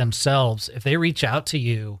vet themselves, if they reach out to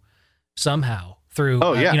you somehow through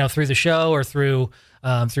through the show, or through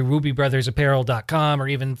WoobieBrothersApparel.com, or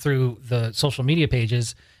even through the social media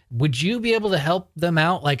pages, would you be able to help them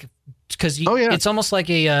out? Like, because it's almost like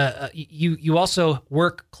you also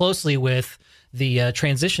work closely with the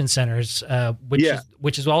transition centers,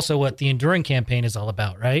 which is also what the Enduring campaign is all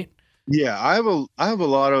about, right? Yeah, I have a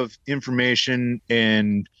lot of information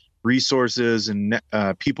and resources and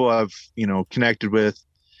people I've connected with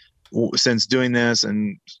since doing this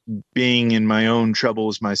and being in my own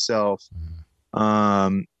troubles myself.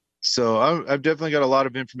 So I've definitely got a lot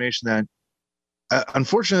of information that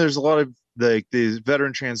unfortunately there's a lot of these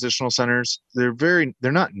veteran transitional centers. They're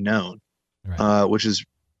not known, right. Which is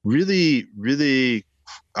really, really,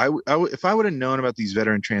 if I would have known about these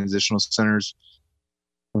veteran transitional centers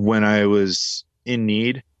when I was in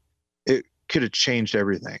need, it could have changed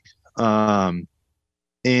everything.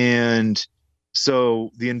 And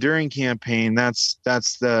so the Enduring campaign, that's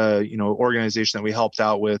the, organization that we helped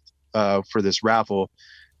out with, for this raffle.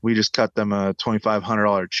 We just cut them a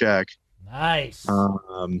 $2,500 check. Nice.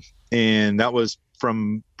 And that was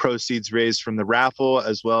from proceeds raised from the raffle,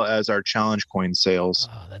 as well as our challenge coin sales.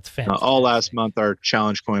 Oh, that's fantastic. All last month, our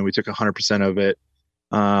challenge coin, we took 100% of it,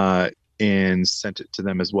 and sent it to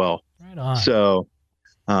them as well. Right on. So,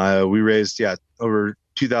 we raised, over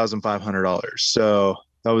 $2,500. So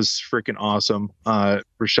that was freaking awesome.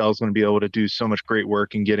 Rochelle's going to be able to do so much great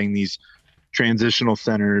work in getting these transitional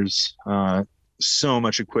centers, so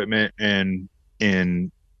much equipment and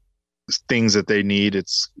things that they need.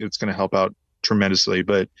 It's going to help out tremendously.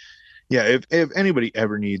 But yeah, if anybody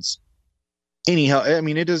ever needs any help, I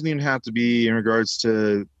mean, it doesn't even have to be in regards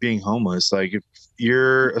to being homeless. Like, if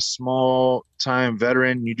you're a small time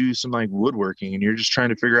veteran, you do some like woodworking, and you're just trying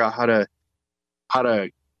to figure out how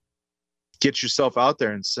to get yourself out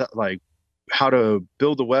there and like how to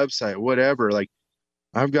build a website, whatever. Like,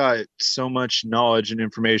 I've got so much knowledge and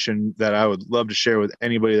information that I would love to share with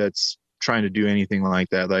anybody that's trying to do anything like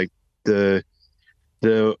that. Like the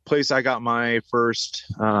place I got my first,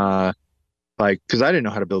 cause I didn't know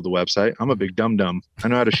how to build a website. I'm a big dum-dum. I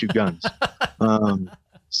know how to shoot guns.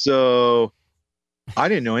 So I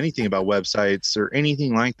didn't know anything about websites or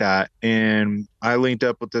anything like that. And I linked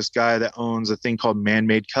up with this guy that owns a thing called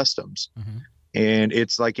Man-Made Customs. Mm-hmm. And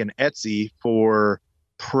it's like an Etsy for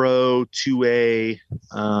pro 2A,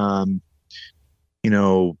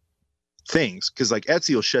 things. Cause like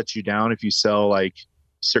Etsy will shut you down if you sell like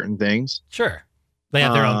certain things. Sure. They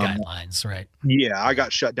have their own guidelines, right? Yeah. I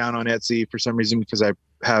got shut down on Etsy for some reason because I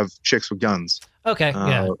have chicks with guns. Okay.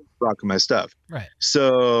 Rocking my stuff. Right.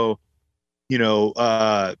 So,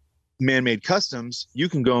 Man-Made Customs, you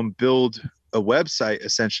can go and build a website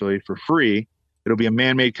essentially for free. It'll be a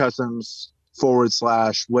Man-Made Customs /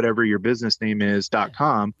 whatever your business name is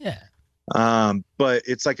 .com. Yeah. But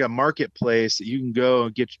it's like a marketplace that you can go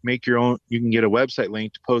and make your own. You can get a website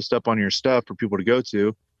link to post up on your stuff for people to go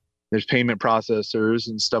to. There's payment processors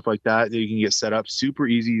and stuff like that you can get set up. Super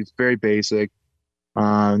easy. It's very basic.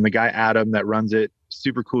 The guy Adam that runs it,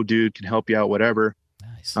 super cool dude, can help you out, whatever.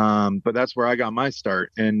 Nice. But that's where I got my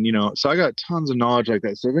start. And, so I got tons of knowledge like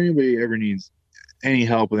that. So if anybody ever needs any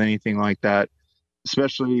help with anything like that,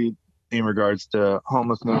 especially in regards to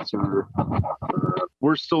homelessness or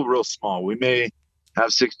we're still real small. We may have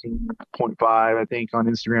 16.5, I think, on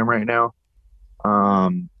Instagram right now.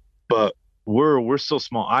 But we're still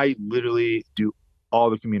small. I literally do all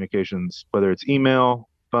the communications, whether it's email,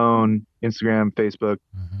 phone, Instagram, Facebook.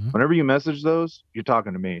 Whenever you message those, you're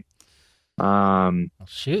talking to me.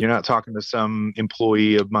 Shoot. You're not talking to some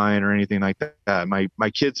employee of mine or anything like that. My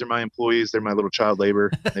kids are my employees. They're my little child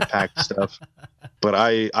labor. They pack stuff, but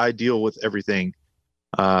I deal with everything.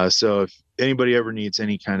 So if anybody ever needs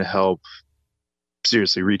any kind of help,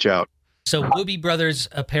 seriously, reach out. So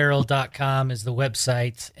WoobieBrothersApparel.com is the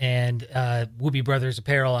website, and Woobie Brothers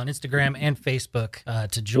Apparel on Instagram and Facebook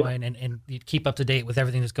to join and keep up to date with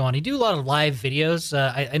everything that's going on. You do a lot of live videos.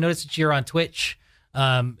 I noticed that you're on Twitch.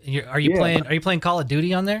 Are you playing Call of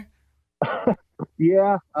Duty on there?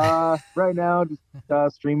 Yeah. Right now,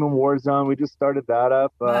 just streaming Warzone. We just started that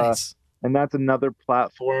up. Nice. And that's another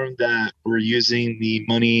platform that we're using the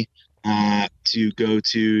money to go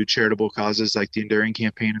to charitable causes like the Enduring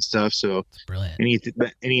campaign and stuff. So brilliant.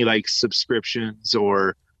 Any like subscriptions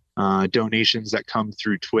or donations that come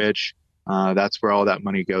through Twitch, that's where all that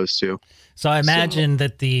money goes to. So I imagine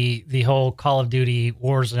that the whole Call of Duty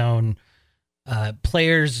Warzone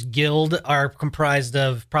players guild are comprised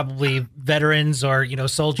of probably veterans or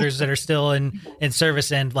soldiers that are still in service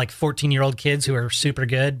and like 14-year-old kids who are super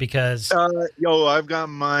good because I've got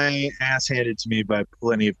my ass handed to me by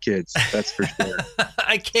plenty of kids, that's for sure.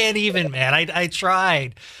 I can't even, man. I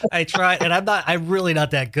tried and I'm really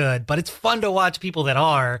not that good, but it's fun to watch people that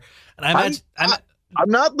are. And I'm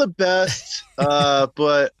not the best,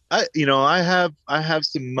 but I have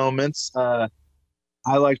some moments.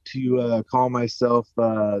 I like to call myself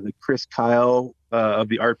the Chris Kyle of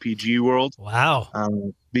the RPG world. Wow.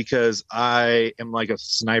 Because I am like a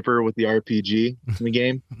sniper with the RPG in the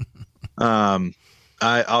game.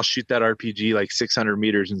 I'll shoot that RPG like 600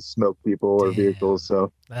 meters and smoke people or vehicles.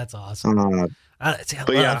 So that's awesome. I'm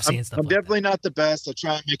definitely not the best. I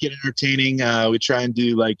try and make it entertaining. We try and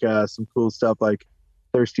do like some cool stuff like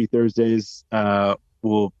Thirsty Thursdays.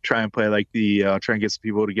 We'll try and play like try and get some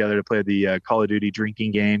people together to play the Call of Duty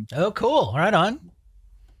drinking game. Oh, cool. Right on.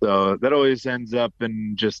 So that always ends up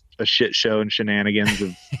in just a shit show and shenanigans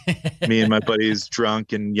of me and my buddies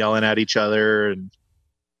drunk and yelling at each other. And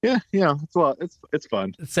it's a lot. It's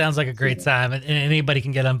fun. It sounds like a great time. And anybody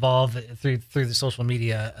can get involved through the social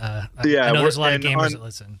media. I know there's a lot of gamers that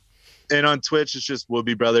listen. And on Twitch, it's just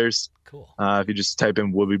Woobie Brothers. Cool. If you just type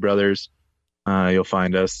in Woobie Brothers, you'll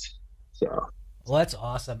find us. So. Well, that's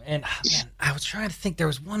awesome. And man, I was trying to think. There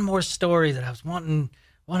was one more story that I was wanted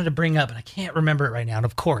to bring up, and I can't remember it right now. And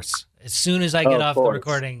of course, as soon as I get off the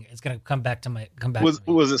recording, it's going to come back to me.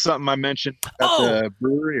 Was it something I mentioned at the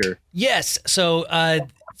brewery? Or? Yes. So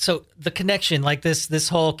the connection, like this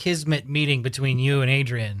whole kismet meeting between you and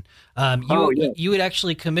Adrian. You had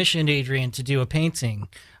actually commissioned Adrian to do a painting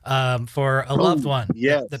for a loved one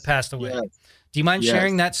that passed away. Yes. Do you mind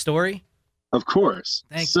sharing that story? Of course.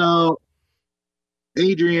 Thank you. So,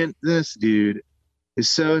 Adrian, this dude is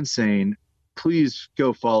so insane. Please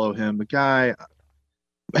go follow him. The guy,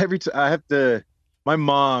 my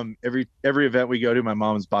mom, every event we go to, my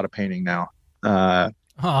mom's bought a painting now.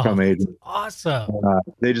 From Adrian. Awesome.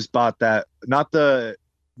 They just bought that, not the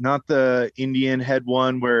Indian head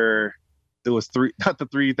one where it was not the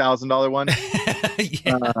 $3,000 one,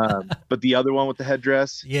 but the other one with the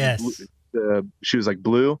headdress. Yes. She was like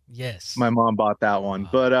blue. Yes. My mom bought that one,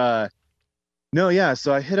 but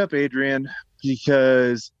so I hit up Adrian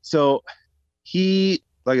because he,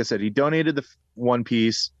 like I said, he donated the one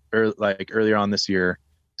piece earlier on this year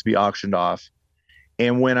to be auctioned off.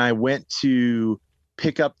 And when I went to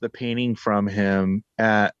pick up the painting from him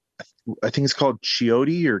at, I think it's called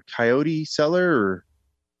Coyote Cellar, or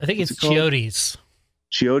I think it's Chiotes.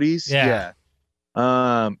 Chiotes? Yeah.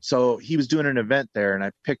 So he was doing an event there, and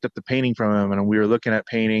I picked up the painting from him, and we were looking at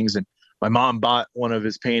paintings, and my mom bought one of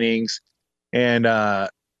his paintings. And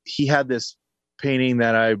he had this painting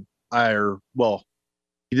that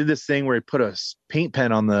he did this thing where he put a paint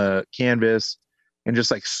pen on the canvas and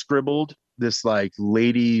just like scribbled this like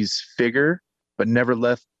lady's figure, but never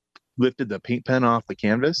lifted the paint pen off the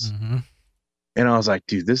canvas. Mm-hmm. And I was like,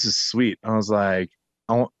 dude, this is sweet. I was like,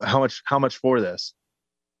 how much for this?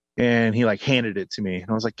 And he like handed it to me,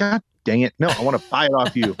 and I was like, God dang it, no, I want to buy it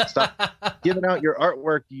off you. Stop giving out your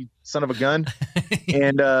artwork, you son of a gun.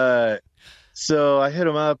 And so I hit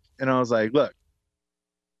him up, and I was like, look,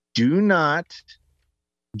 do not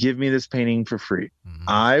give me this painting for free. Mm-hmm.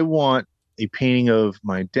 I want a painting of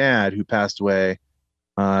my dad who passed away.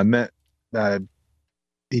 He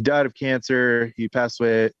died of cancer. He passed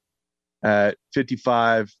away at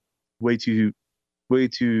 55. way too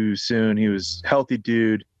soon. He was a healthy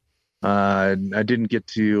dude. I didn't get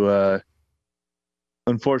to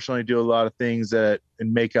unfortunately do a lot of things that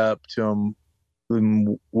and make up to him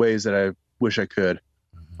in ways that I wish I could.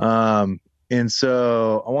 And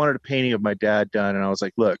so I wanted a painting of my dad done, and I was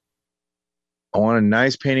like, look, I want a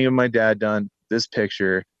nice painting of my dad done. This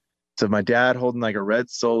picture. So my dad holding like a red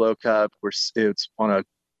Solo cup. It's on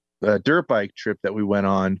a dirt bike trip that we went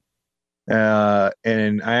on.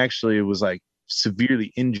 And I actually was like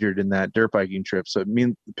severely injured in that dirt biking trip. So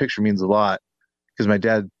the picture means a lot because my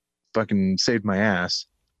dad fucking saved my ass.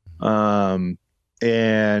 And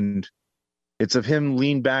it's of him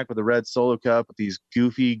leaned back with a red Solo cup with these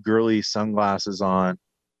goofy, girly sunglasses on.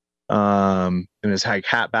 And his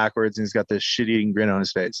hat backwards, and he's got this shit-eating grin on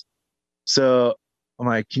his face. So I'm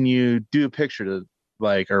like, can you do a picture to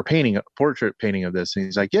like, or a portrait painting of this? And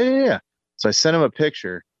he's like, yeah. So I sent him a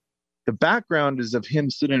picture. The background is of him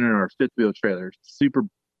sitting in our fifth wheel trailer, super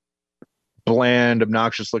bland,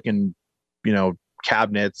 obnoxious looking,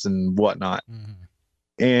 cabinets and whatnot.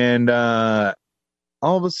 And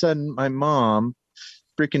all of a sudden, my mom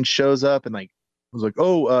freaking shows up and like was like,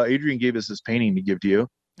 "Oh, Adrian gave us this painting to give to you."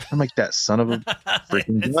 I'm like, "That son of a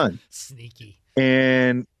freaking gun!" Sneaky.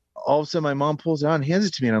 And all of a sudden, my mom pulls it out and hands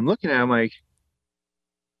it to me, and I'm looking at it, I'm like,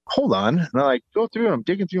 "Hold on!" And I like go through, and I'm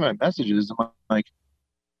digging through my messages. I'm like,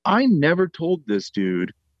 I never told this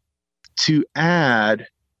dude to add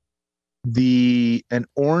an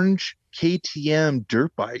orange KTM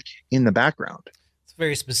dirt bike in the background. It's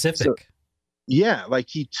very specific. So, yeah, like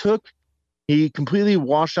he completely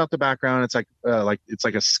washed out the background. It's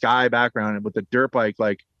like a sky background with the dirt bike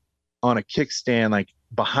like on a kickstand like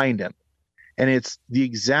behind him, and it's the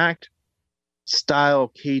exact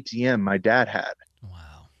style KTM my dad had.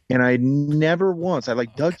 Wow. And I never once, I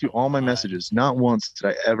like dug through all my messages. Not once did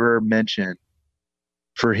I ever mention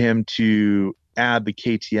for him to add the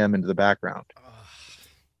KTM into the background.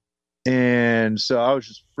 And so I was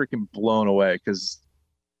just freaking blown away because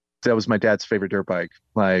that was my dad's favorite dirt bike.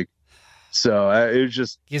 Like, so it was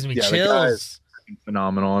just gives me chills. The guy is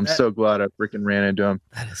phenomenal. I'm so glad I freaking ran into him.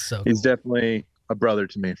 That is so He's cool. definitely a brother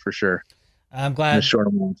to me for sure. I'm glad. In a short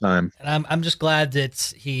amount of time. And I'm just glad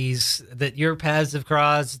that your paths have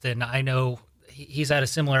crossed, and I know he's had a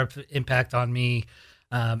similar impact on me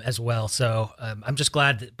as well. So I'm just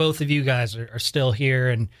glad that both of you guys are still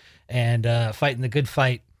here and fighting the good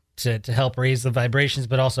fight to help raise the vibrations,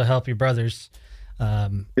 but also help your brothers.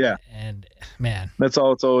 Yeah. And man, that's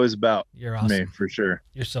all it's always about. You're awesome. Me, for sure.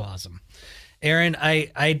 You're so awesome. Aaron,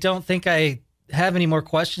 I don't think I have any more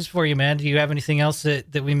questions for you, man. Do you have anything else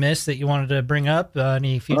that we missed that you wanted to bring up?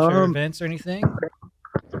 Any future events or anything?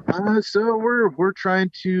 So we're trying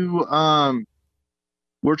to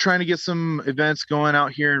get some events going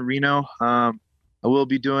out here in Reno. I will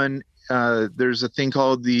be doing there's a thing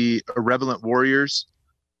called the Irrelevant Warriors.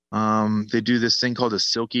 They do this thing called a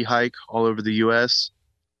Silky Hike all over the U.S.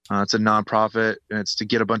 It's a nonprofit, and it's to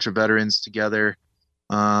get a bunch of veterans together.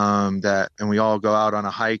 And we all go out on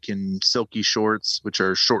a hike in silky shorts, which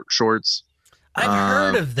are short shorts. I've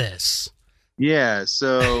heard of this. Yeah.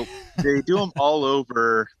 So they do them all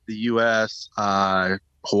over the U.S.,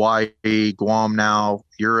 Hawaii, Guam now,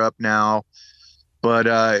 Europe now. But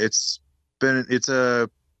it's a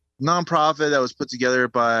nonprofit that was put together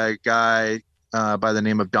by a guy by the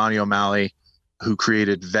name of Donnie O'Malley, who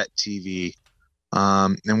created Vet TV.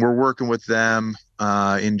 And we're working with them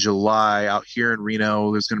in July out here in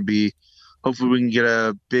Reno. There's going to be, hopefully we can get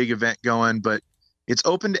a big event going, but it's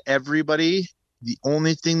open to everybody. The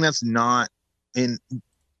only thing that's not in,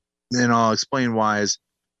 and I'll explain why, is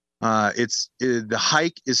the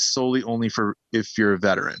hike is solely only for if you're a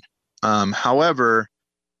veteran. However,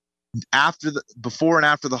 before and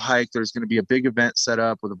after the hike, there's going to be a big event set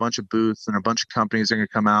up with a bunch of booths and a bunch of companies that are going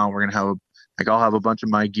to come out. We're going to have I'll have a bunch of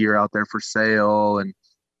my gear out there for sale, and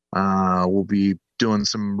we'll be doing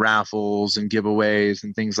some raffles and giveaways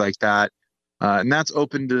and things like that. And that's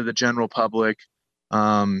open to the general public.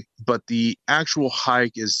 But the actual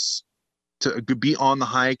hike is to be on the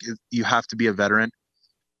hike. You have to be a veteran.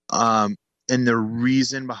 And the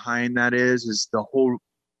reason behind that is the whole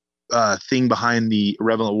thing behind the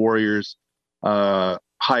Irrelevant Warriors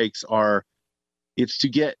hikes it's to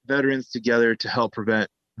get veterans together to help prevent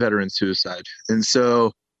veteran suicide. And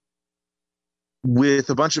so with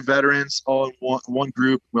a bunch of veterans all in one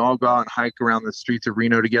group, we all go out and hike around the streets of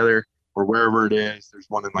Reno together, or wherever it is. There's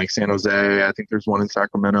one in like San Jose. I think there's one in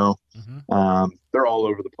Sacramento. Mm-hmm. They're all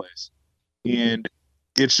over the place. And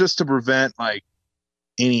it's just to prevent like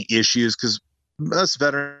any issues, because us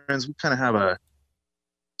veterans, we kind of have a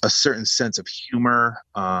certain sense of humor.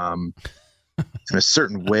 in a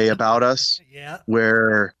certain way about us, Yeah.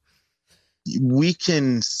 where we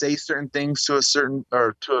can say certain things to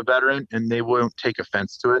a veteran and they won't take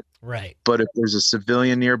offense to it. Right. But if there's a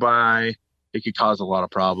civilian nearby, it could cause a lot of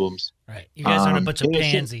problems. Right. You guys aren't a bunch of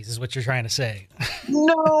pansies, is what you're trying to say.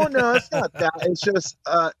 No, it's not that. It's just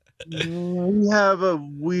we have a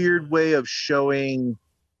weird way of showing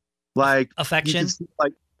like affection.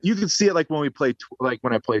 You can see it like when we play,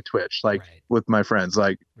 when I play Twitch, like right. with my friends,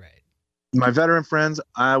 like right. my veteran friends.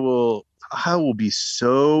 I will be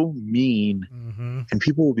so mean, mm-hmm. and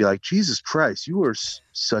people will be like, "Jesus Christ, you are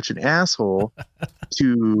such an asshole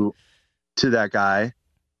to that guy."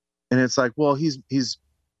 And it's like, well,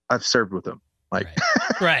 I've served with him. Like,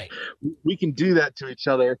 right. We can do that to each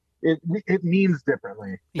other. It means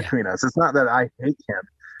differently between us. It's not that I hate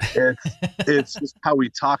him. It's just how we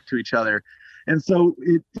talk to each other. And so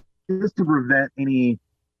it is to prevent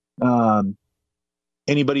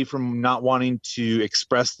anybody from not wanting to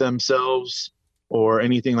express themselves or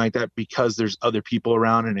anything like that, because there's other people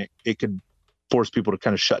around, and it could force people to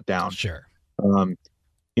kind of shut down. Sure.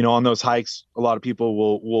 On those hikes, a lot of people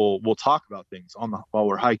will talk about things while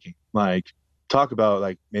we're hiking, like talk about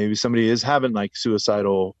like maybe somebody is having like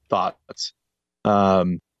suicidal thoughts.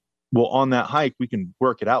 Well, on that hike, we can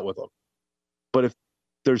work it out with them. But if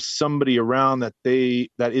there's somebody around that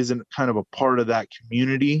isn't kind of a part of that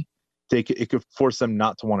community, it could force them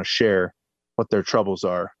not to want to share what their troubles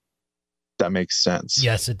are. That makes sense.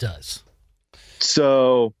 Yes, it does.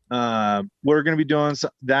 So we're going to be doing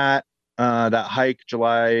that hike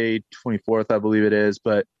July 24th, I believe it is.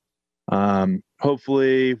 But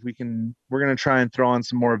hopefully we're going to try and throw on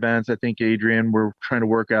some more events. I think Adrian, we're trying to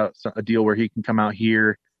work out a deal where he can come out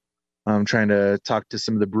here. I'm trying to talk to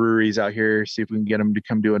some of the breweries out here, see if we can get him to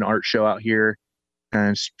come do an art show out here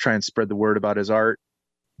and try and spread the word about his art,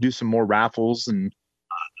 do some more raffles and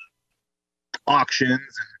auctions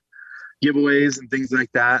and giveaways and things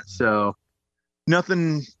like that. So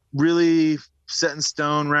nothing really set in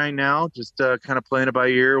stone right now, just kind of playing it by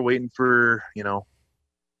ear, waiting for,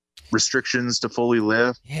 restrictions to fully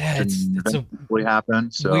lift. Yeah, it's a happen.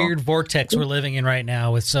 So weird vortex we're living in right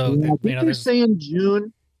now. With they're saying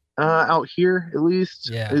June out here at least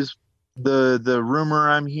is the rumor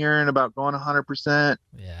I'm hearing about going 100%.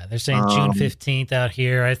 Yeah, they're saying June 15th out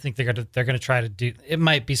here. I think they're gonna try to do. It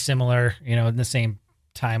might be similar, in the same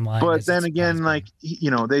timeline. But then again, like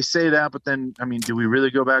they say that, but then I mean, do we really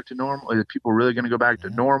go back to normal? Are people really going to go back to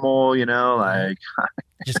normal? Like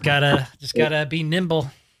just gotta be nimble.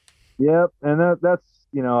 Yep, and that's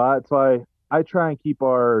that's why I try and keep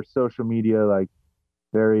our social media like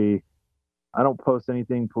very. I don't post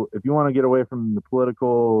anything. If you want to get away from the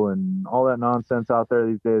political and all that nonsense out there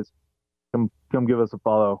these days, come give us a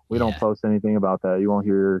follow. We don't post anything about that. You won't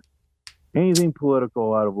hear anything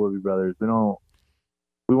political out of Woobie Brothers. We don't.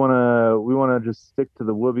 We want to just stick to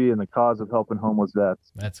the Woobie and the cause of helping homeless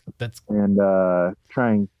vets. That's and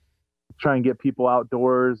try and get people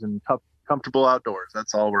outdoors and comfortable outdoors.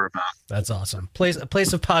 That's all we're about. That's awesome. A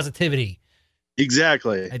place of positivity.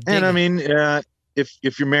 Exactly. And I mean,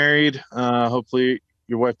 if you're married, hopefully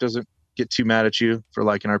your wife doesn't get too mad at you for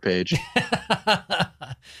liking our page. You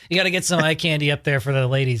got to get some eye candy up there for the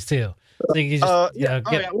ladies too. So you just,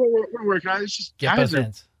 we're working on it. It's just get both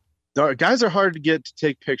ends. Guys are hard to get to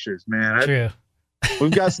take pictures, man. True. We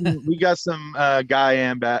got some guy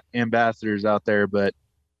ambassadors out there, but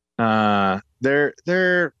they're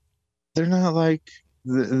not like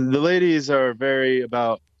the ladies are very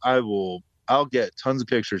about. I'll get tons of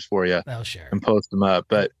pictures for you. Oh, sure. And post them up,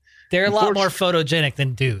 but they're a lot more photogenic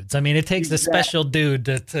than dudes. I mean, it takes a special dude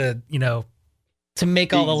to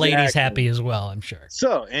make all the ladies happy as well, I'm sure.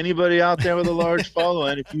 So anybody out there with a large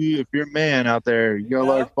following, if you're a man out there, you got a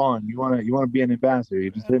large following, you want to be an ambassador,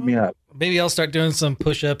 you just hit me up. Maybe I'll start doing some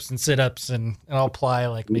push-ups and sit-ups and I'll apply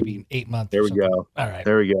like maybe 8 months. There we go. All right.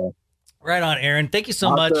 There we go. Right on, Aaron. Thank you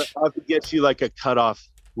so much. I'll have to get you like a cutoff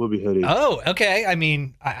Woobie hoodie. Oh, okay. I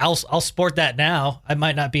mean, I'll sport that now. I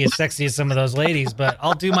might not be as sexy as some of those ladies, but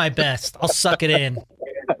I'll do my best. I'll suck it in. All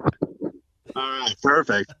right,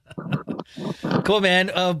 perfect. Cool,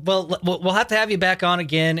 man. Well, we'll have to have you back on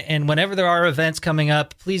again, and whenever there are events coming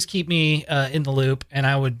up, please keep me in the loop, and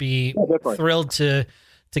I would be thrilled to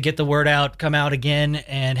get the word out, come out again,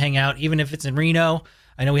 and hang out, even if it's in Reno.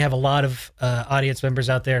 I know we have a lot of audience members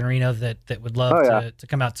out there in Reno that would love to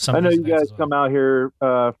come out to some. I know of you guys come out here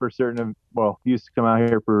for used to come out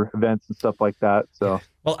here for events and stuff like that. So,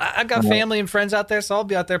 well, I've got family and friends out there, so I'll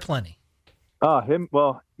be out there plenty.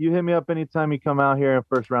 You hit me up anytime you come out here, and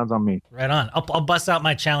first round's on me. Right on. I'll bust out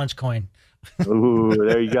my challenge coin. Ooh,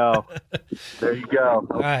 there you go. There you go.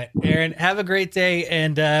 All right, Aaron, have a great day,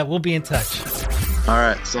 and we'll be in touch. All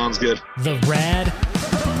right. Sounds good. The RAD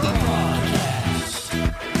Prodcast.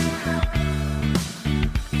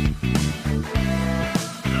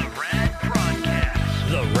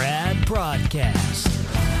 The RAD Prodcast.